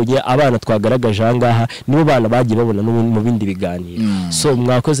barabibonye, abana twagaragaje ahangaha nibo bana bagiye babona mu bindi biganiro. So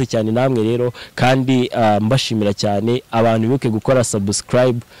mwakoze cyane namwe rero kandi mbashimira cyane abantu bibuke gukora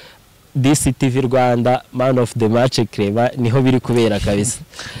subscribe DCTV Rwanda man of the match Clement niho biri kubera kabisa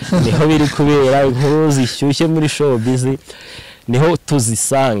niho biri kubera inkuru zishyushye muri show busy niho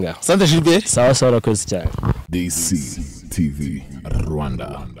tuzisanga. Sante Gilbert sawa urakoze cyane. DCTV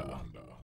Rwanda.